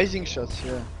 Amazing shots,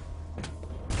 yeah.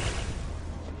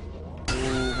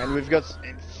 Ooh, and we've got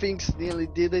Finks nearly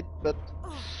did it, but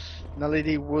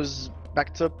Naledi was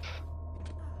backed up.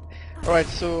 Alright,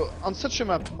 so on such a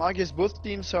map, I guess both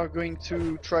teams are going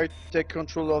to try to take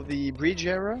control of the bridge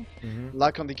area,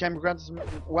 like on the Camegrounds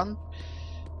one.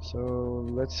 So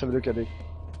let's have a look at it.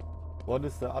 What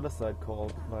is the other side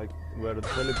called? Like where the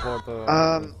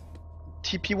teleporter?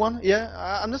 TP1? Yeah,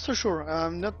 I'm not so sure.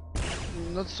 I'm not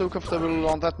so comfortable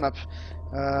on that map.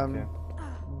 Okay.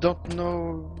 Don't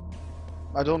know.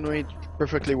 I don't know it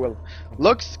perfectly well.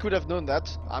 Lux could have known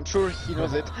that. I'm sure he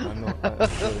knows it. I know.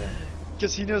 Yeah.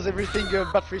 Because he knows everything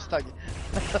about freestyle.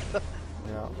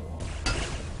 Yeah.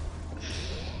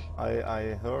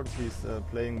 I heard he's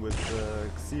playing with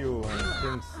Xiu and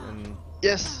Kings in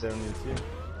yes. their new team.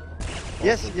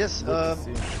 Yes.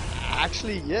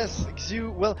 Actually, yes,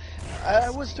 Xu. Well, I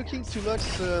was talking to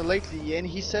Lux lately, and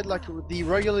he said like the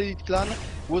Royal Elite clan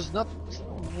was not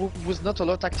a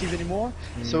lot active anymore,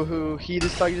 so he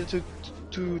decided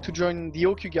to join the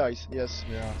OQ guys. Yes.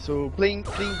 Yeah. So playing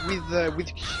with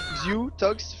Xu,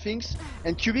 Tux, Finks,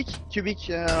 and Cubic. Cubic.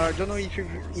 I don't know if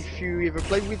you ever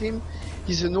played with him.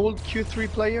 He's an old Q3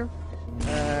 player,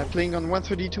 playing on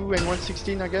 132 and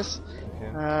 116, I guess.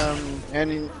 Okay.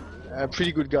 And a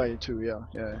pretty good guy too. Yeah.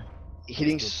 Yeah.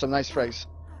 Hitting some nice frags.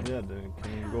 Yeah, they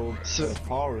can go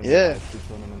far in the iFT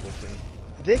tournament, I think.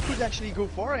 They could actually go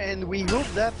far, and we hope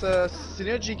that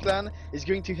Synergy Clan is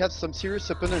going to have some serious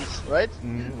opponents, right?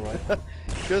 Right.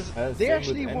 Because they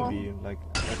actually won. Envy, like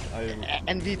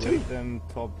Envy too. Them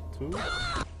top 2,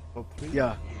 top 3.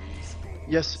 Yeah.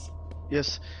 Yes.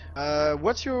 Yes.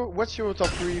 What's your top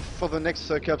 3 for the next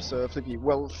cups, Flippi?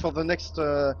 Well, for the next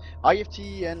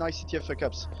iFT and ICTF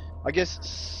cups, I guess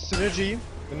Synergy,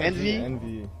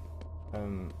 Envy.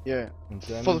 Yeah.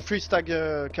 For the Freestag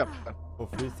Cup. For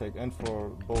Freestag and for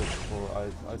both, for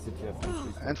ICTF and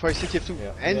Freestag. And for ICTF too.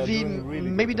 Yeah. Envy, really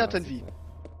maybe not Envy.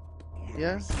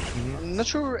 Yeah? I'm not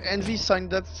sure Envy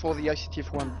signed up for the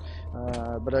ICTF one,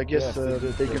 but I guess they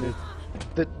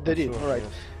did. Alright.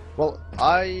 Yes. Well,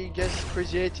 I guess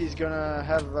Crazy 8 is gonna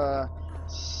have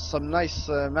some nice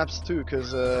maps too,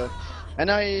 cause and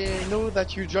I know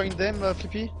that you joined them,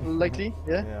 Flippi, lately.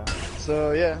 Yeah.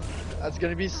 So yeah, that's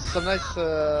gonna be some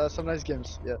nice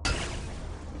games. Yeah.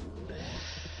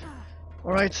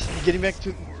 All right, getting back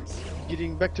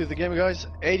to the game, guys.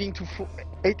 8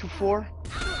 to 4.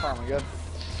 Oh my god.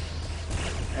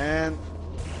 And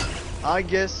I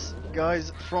guess,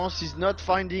 guys, France is not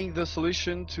finding the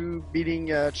solution to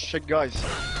beating Czech guys.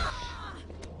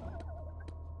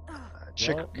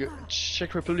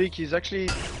 Czech Republic is actually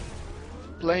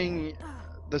playing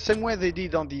the same way they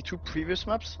did on the 2 previous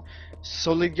maps.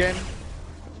 Solid game,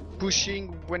 pushing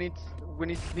when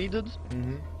it's needed.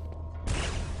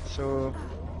 So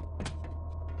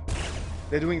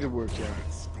they're doing the work, yeah.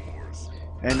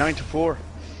 And 9 to 4.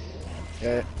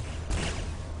 Yeah.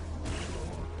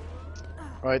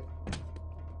 Right.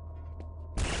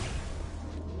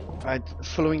 Right.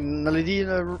 Following Naledi,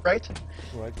 right?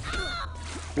 Right.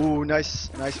 Ooh, nice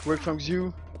work from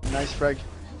Xu. Nice frag.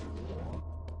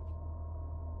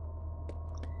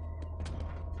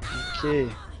 Okay.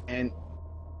 And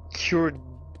Cure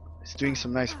is doing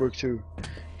some nice work too.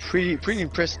 Pretty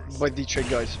impressed by the Czech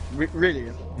guys, really.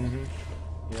 Yeah,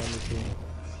 me too.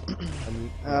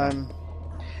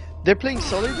 They're playing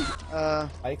solid. I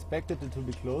expected it to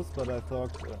be close, but I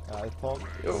thought.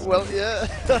 Well, yeah.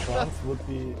 France would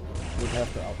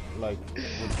have to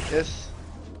yes.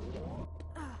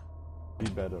 Be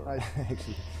better.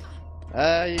 Actually.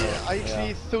 I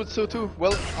actually thought so too.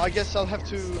 Well, I guess I'll have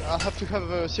to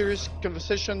have a serious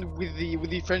conversation with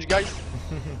the French guys.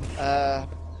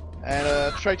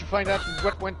 And try to find out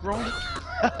what went wrong.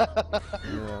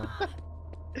 Yeah.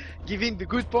 Giving the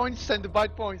good points and the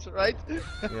bad points, right? Yeah,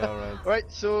 right. Right,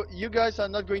 so you guys are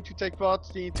not going to take part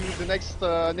into the next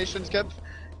Nations Cup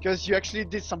because you actually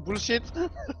did some bullshit.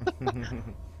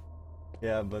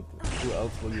 Yeah, but who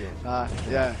else will you?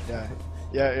 Yeah,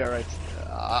 right.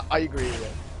 I agree.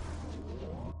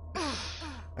 Yeah.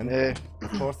 And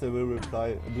of course they will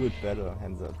reply, do it better,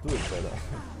 Henzad, do it better.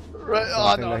 Right?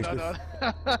 Oh, no.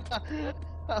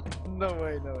 No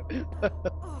way.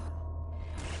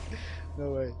 No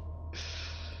way.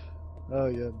 Oh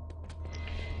yeah.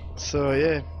 So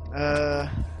yeah,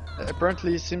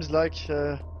 apparently it seems like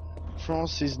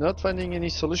France is not finding any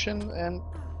solution, and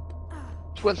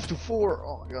 12 to 4.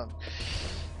 Oh my god.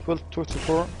 12 to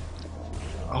 4.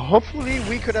 Hopefully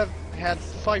we could have had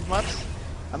 5 maps.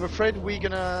 I'm afraid we're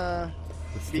gonna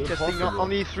be testing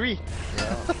only 3.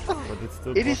 Yeah, but it's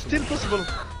still it is still possible.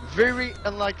 Very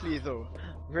unlikely though.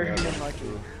 Very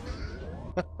unlikely.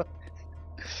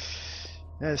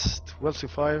 Yes, 12 to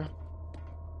 5.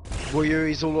 Boyer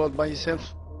is all out by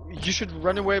himself. You should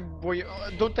run away, Boyer.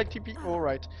 Don't take TP.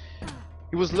 Alright.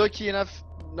 He was lucky enough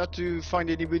not to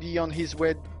find anybody on his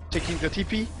way taking the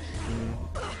TP.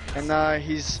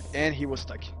 And he was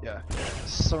stuck. Yeah.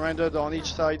 Surrendered on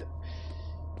each side.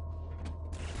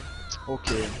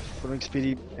 Okay, following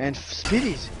Speedy. And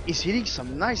Speedy is hitting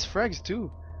some nice frags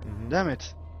too. Damn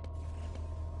it.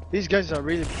 These guys are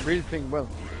really playing well.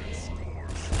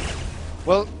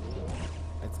 Well,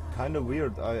 it's kind of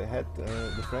weird. I had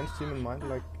the French team in mind,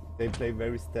 like they play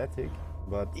very static,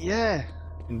 but yeah,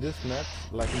 in this match,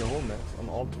 like in the whole match, on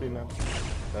all 3 maps,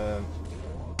 on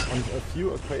a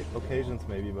few occasions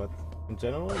maybe, but in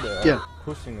general they are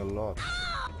pushing a lot.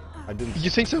 I didn't.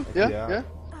 You think so? Yeah.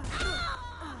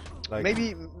 Like,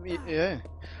 maybe, yeah.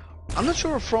 I'm not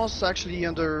sure if France actually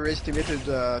underestimated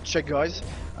Czech guys.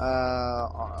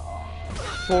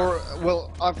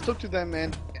 Well, I've talked to them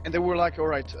and they were like, all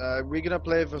right, we're gonna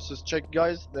play versus Czech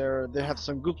guys. They have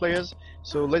some good players,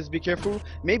 so let's be careful.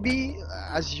 Maybe,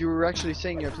 as you're actually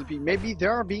saying, Flippi, maybe they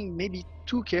are being maybe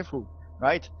too careful,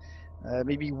 right?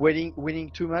 Maybe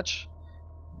winning too much,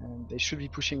 and they should be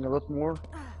pushing a lot more.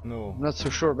 No, I'm not so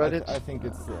sure about it. I think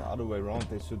it's the other way around.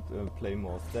 They should play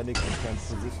more static and change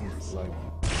positions like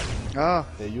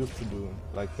they used to do.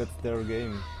 Like that's their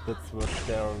game. That's what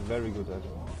they are very good at.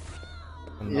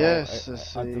 And yes,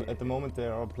 at the moment they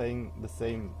are playing the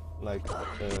same, like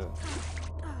the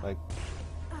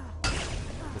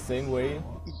same way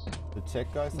the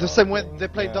Czech guys. The same way they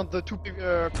played on the two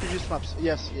previous maps.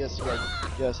 Yes, right.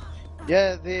 Yes,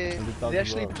 yeah. They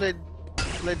actually played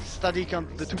static on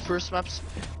the two first maps.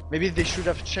 Maybe they should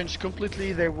have changed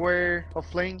completely their way of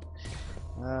playing,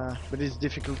 but it's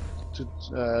difficult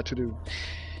to do.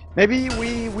 Maybe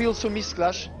we also miss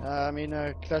Clash. I mean,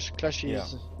 Clash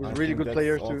is a really good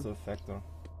player too. Also a factor.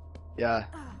 Yeah,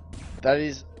 that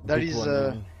is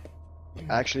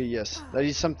actually yes, that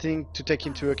is something to take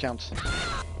into account.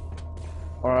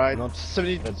 All right,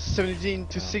 17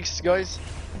 to 6, guys.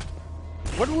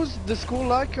 What was the score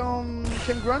like on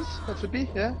Campgrounds at Flippi?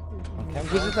 Yeah,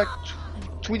 was it like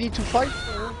 20 to 5?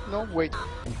 No, wait,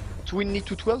 20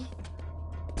 to 12?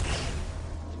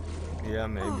 Yeah,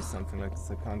 maybe something like this.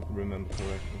 I can't remember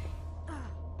correctly.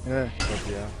 Yeah. But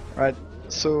yeah. Right.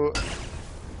 So,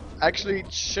 actually,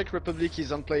 Czech Republic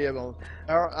is unplayable.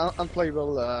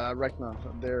 Unplayable right now.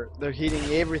 They're hitting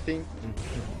everything.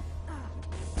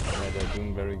 Yeah, they're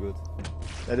doing very good.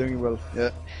 They're doing well.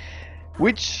 Yeah.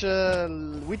 Which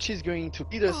is going to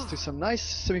lead us to some nice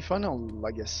semi-final,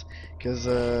 I guess, because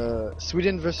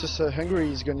Sweden versus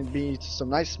Hungary is going to be some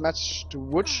nice match to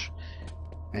watch.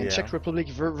 And Czech Republic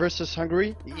versus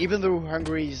Hungary, even though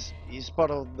Hungary is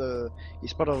part of the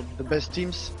best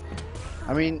teams,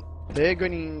 I mean they're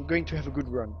going to have a good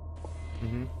run.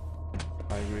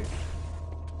 I agree.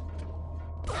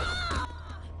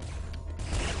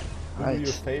 Who do you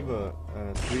favor,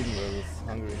 Sweden versus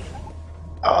Hungary?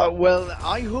 Well,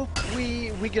 I hope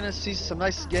we're gonna see some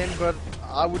nice game, but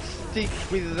I would stick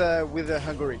with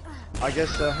Hungary. I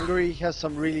guess Hungary has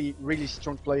some really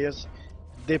strong players.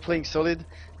 They're playing solid,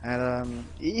 and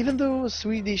even though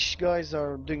Swedish guys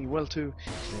are doing well too,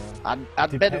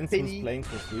 I'd bet a penny. Who's playing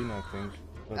for Sweden, I think.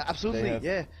 But absolutely, they have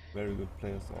yeah. Very good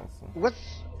players also.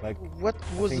 What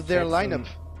was their lineup?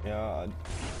 Yeah,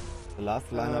 the last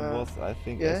lineup was I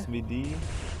think SVD.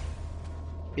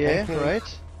 Yeah, Pancake.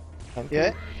 right.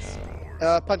 Pancake.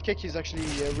 Yeah. Pancake is actually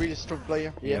a really strong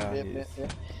player. Yeah.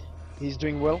 He's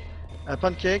doing well.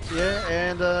 Pancake, yeah,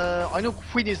 and I know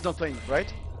Queen is not playing,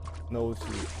 right? No, she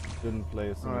didn't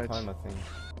play a single time, I think.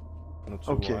 Not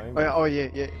sure why. Oh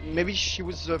yeah. Maybe she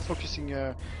was focusing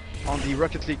on the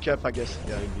Rocket League Cup, I guess.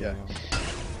 Yeah.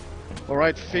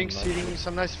 Alright, Finks hitting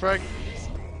some nice frag.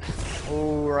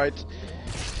 Alright.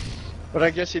 But I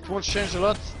guess it won't change a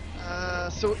lot.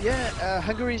 So yeah,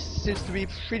 Hungary seems to be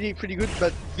pretty good,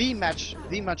 but the match,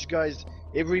 guys,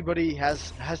 everybody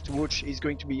has to watch is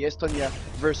going to be Estonia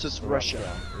versus Russia.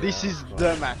 Yeah, this is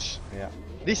the match. Yeah.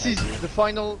 This is the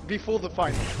final before the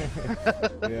final.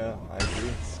 Yeah, I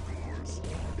agree.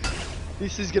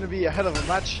 This is gonna be a hell of a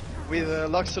match with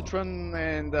Loxotron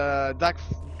and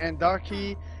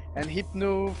Darky and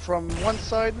Hypno from one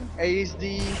side,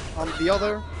 ASD on the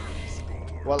other.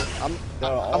 Well, I'm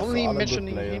only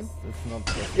mentioning him. It's not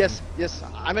yes,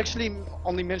 I'm actually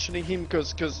only mentioning him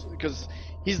because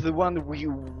he's the one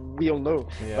we all know.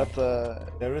 Yeah.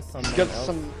 But there is some.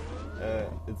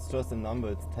 It's just a number.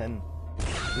 It's 10.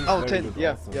 Oh, 10.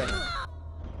 Yeah.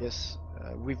 Yes,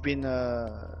 we've been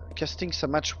casting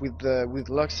some match with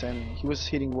Lux, and he was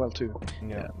hitting well too.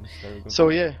 Yeah. Very good. So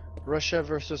yeah, Russia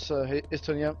versus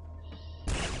Estonia.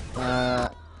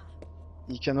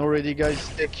 You can already, guys,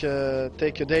 take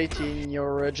a date in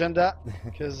your agenda,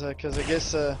 because I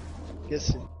guess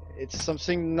it's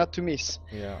something not to miss.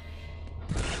 Yeah.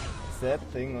 Sad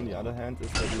thing, on the other hand,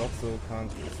 is that Loxo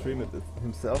can't stream it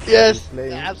himself. Yes,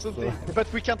 playing, absolutely. So.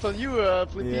 But we count on you,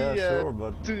 Flippi, sure,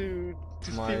 but to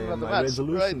stream on the my match.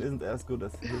 resolution right? isn't as good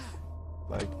as his.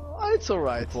 Like, it's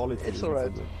alright. It's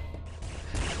alright. So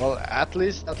well, at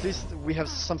least we have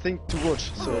something to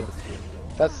watch. So yeah,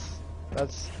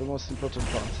 that's the most important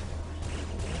part.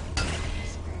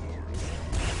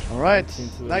 Alright,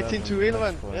 19 to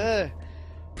 11. Yeah.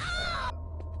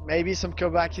 Maybe some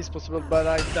comeback is possible, but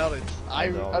I doubt it. I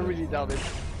really doubt it.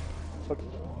 Okay.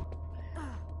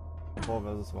 4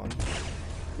 versus 1.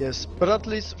 Yes, but at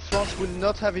least France will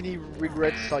not have any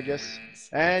regrets, I guess.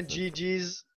 And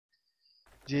GG's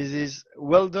This is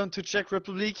well done to Czech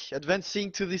Republic,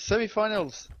 advancing to the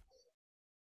semi-finals.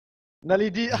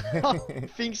 Naledi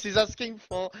thinks he's asking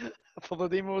for the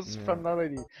demos from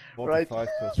Naledi, right?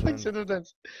 45%.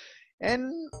 Thanks.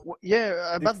 And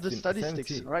yeah, about 16, the statistics,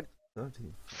 70, right?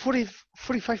 30.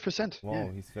 45%. Wow,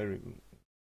 Yeah. he's very good.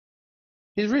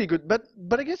 He's really good, but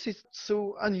I guess it's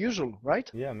so unusual,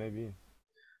 right? Yeah, maybe.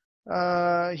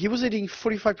 He was hitting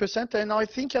 45%, and I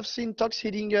think I've seen Tox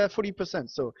hitting 40%.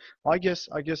 So I guess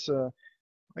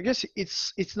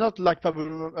it's not like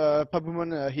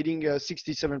Pabumon hitting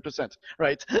 67%,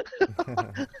 right?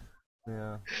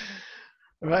 Yeah.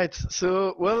 Right.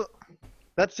 So well,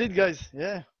 that's it, guys.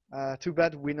 Yeah. Too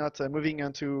bad we're not moving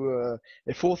on to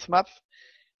a fourth map,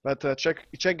 but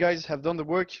Czech guys have done the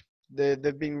work.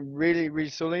 They've been really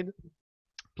solid,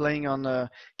 playing on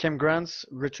campgrounds,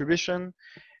 retribution,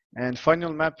 and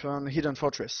final map on Hidden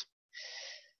Fortress.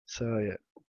 So yeah.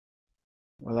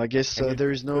 Well, I guess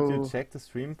there is no. Could you check the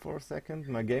stream for a second?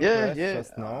 My game crashed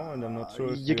just now, and I'm not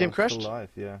sure if your game crashed. Still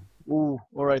live. Yeah. Ooh,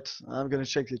 all right. I'm gonna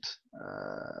check it.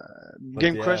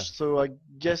 Game crashed, so I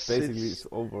guess basically it's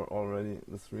over already,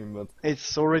 the stream, but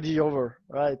it's already over,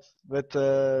 right? But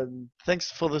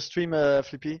thanks for the stream,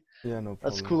 Flippi. Yeah, no problem.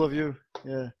 That's cool of you.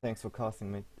 Yeah. Thanks for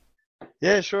casting, mate.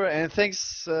 Yeah, sure, and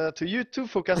thanks to you too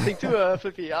for casting too,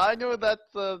 Flippi. I know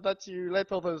that you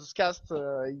let others cast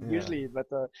usually, but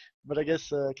I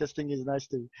guess casting is nice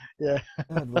too. Yeah.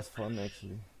 It was fun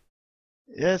actually.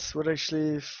 Yes, was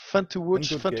actually fun to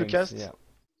watch, fun to cast. Yeah.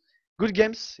 Good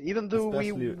games, even though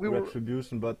especially we were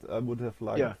Retribution, but I would have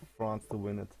liked France to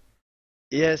win it.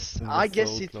 Yes, I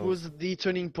guess it was the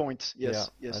turning point.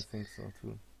 Yes, yeah, I think so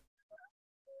too.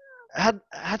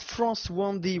 Had France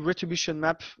won the Retribution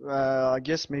map, I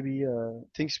guess maybe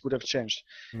things would have changed.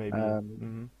 Maybe.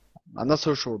 I'm not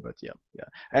so sure, but yeah.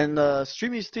 And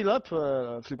stream is still up,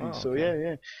 Flipping. So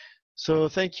yeah. So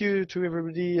thank you to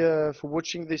everybody for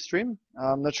watching this stream.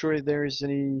 I'm not sure if there is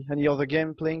any other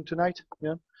game playing tonight.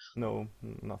 Yeah. No,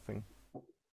 nothing.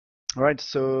 All right.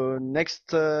 So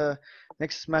next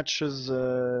matches,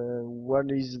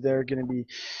 what is there gonna be?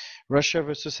 Russia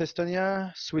versus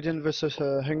Estonia, Sweden versus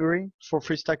Hungary for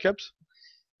free stack ups,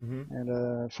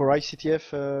 and for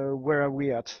ICTF, where are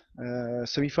we at?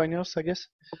 Semi-finals, I guess.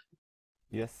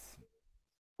 Yes.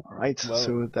 All right. Well,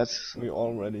 so that's. We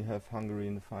already have Hungary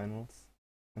in the finals,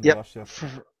 and Russia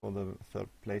for the third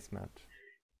place match.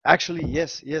 Actually,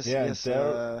 yes.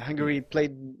 Hungary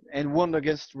played and won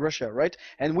against Russia, right?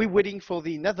 And we're waiting for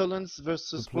the Netherlands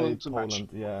versus Poland match.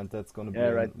 Yeah, and that's gonna be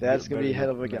right. That's gonna be a hell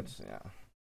of a game.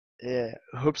 Yeah,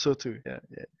 I hope so too. Yeah.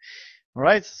 All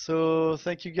right, so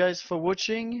thank you guys for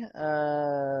watching,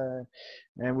 and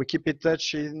we keep in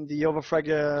touch in the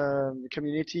OverFrag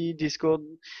community Discord.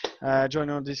 Join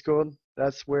our Discord.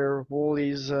 That's where all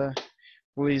is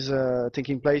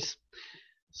taking place.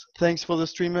 So thanks for the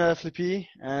stream, Flippi,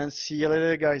 and see you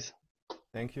later, guys.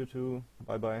 Thank you too.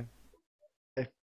 Bye bye.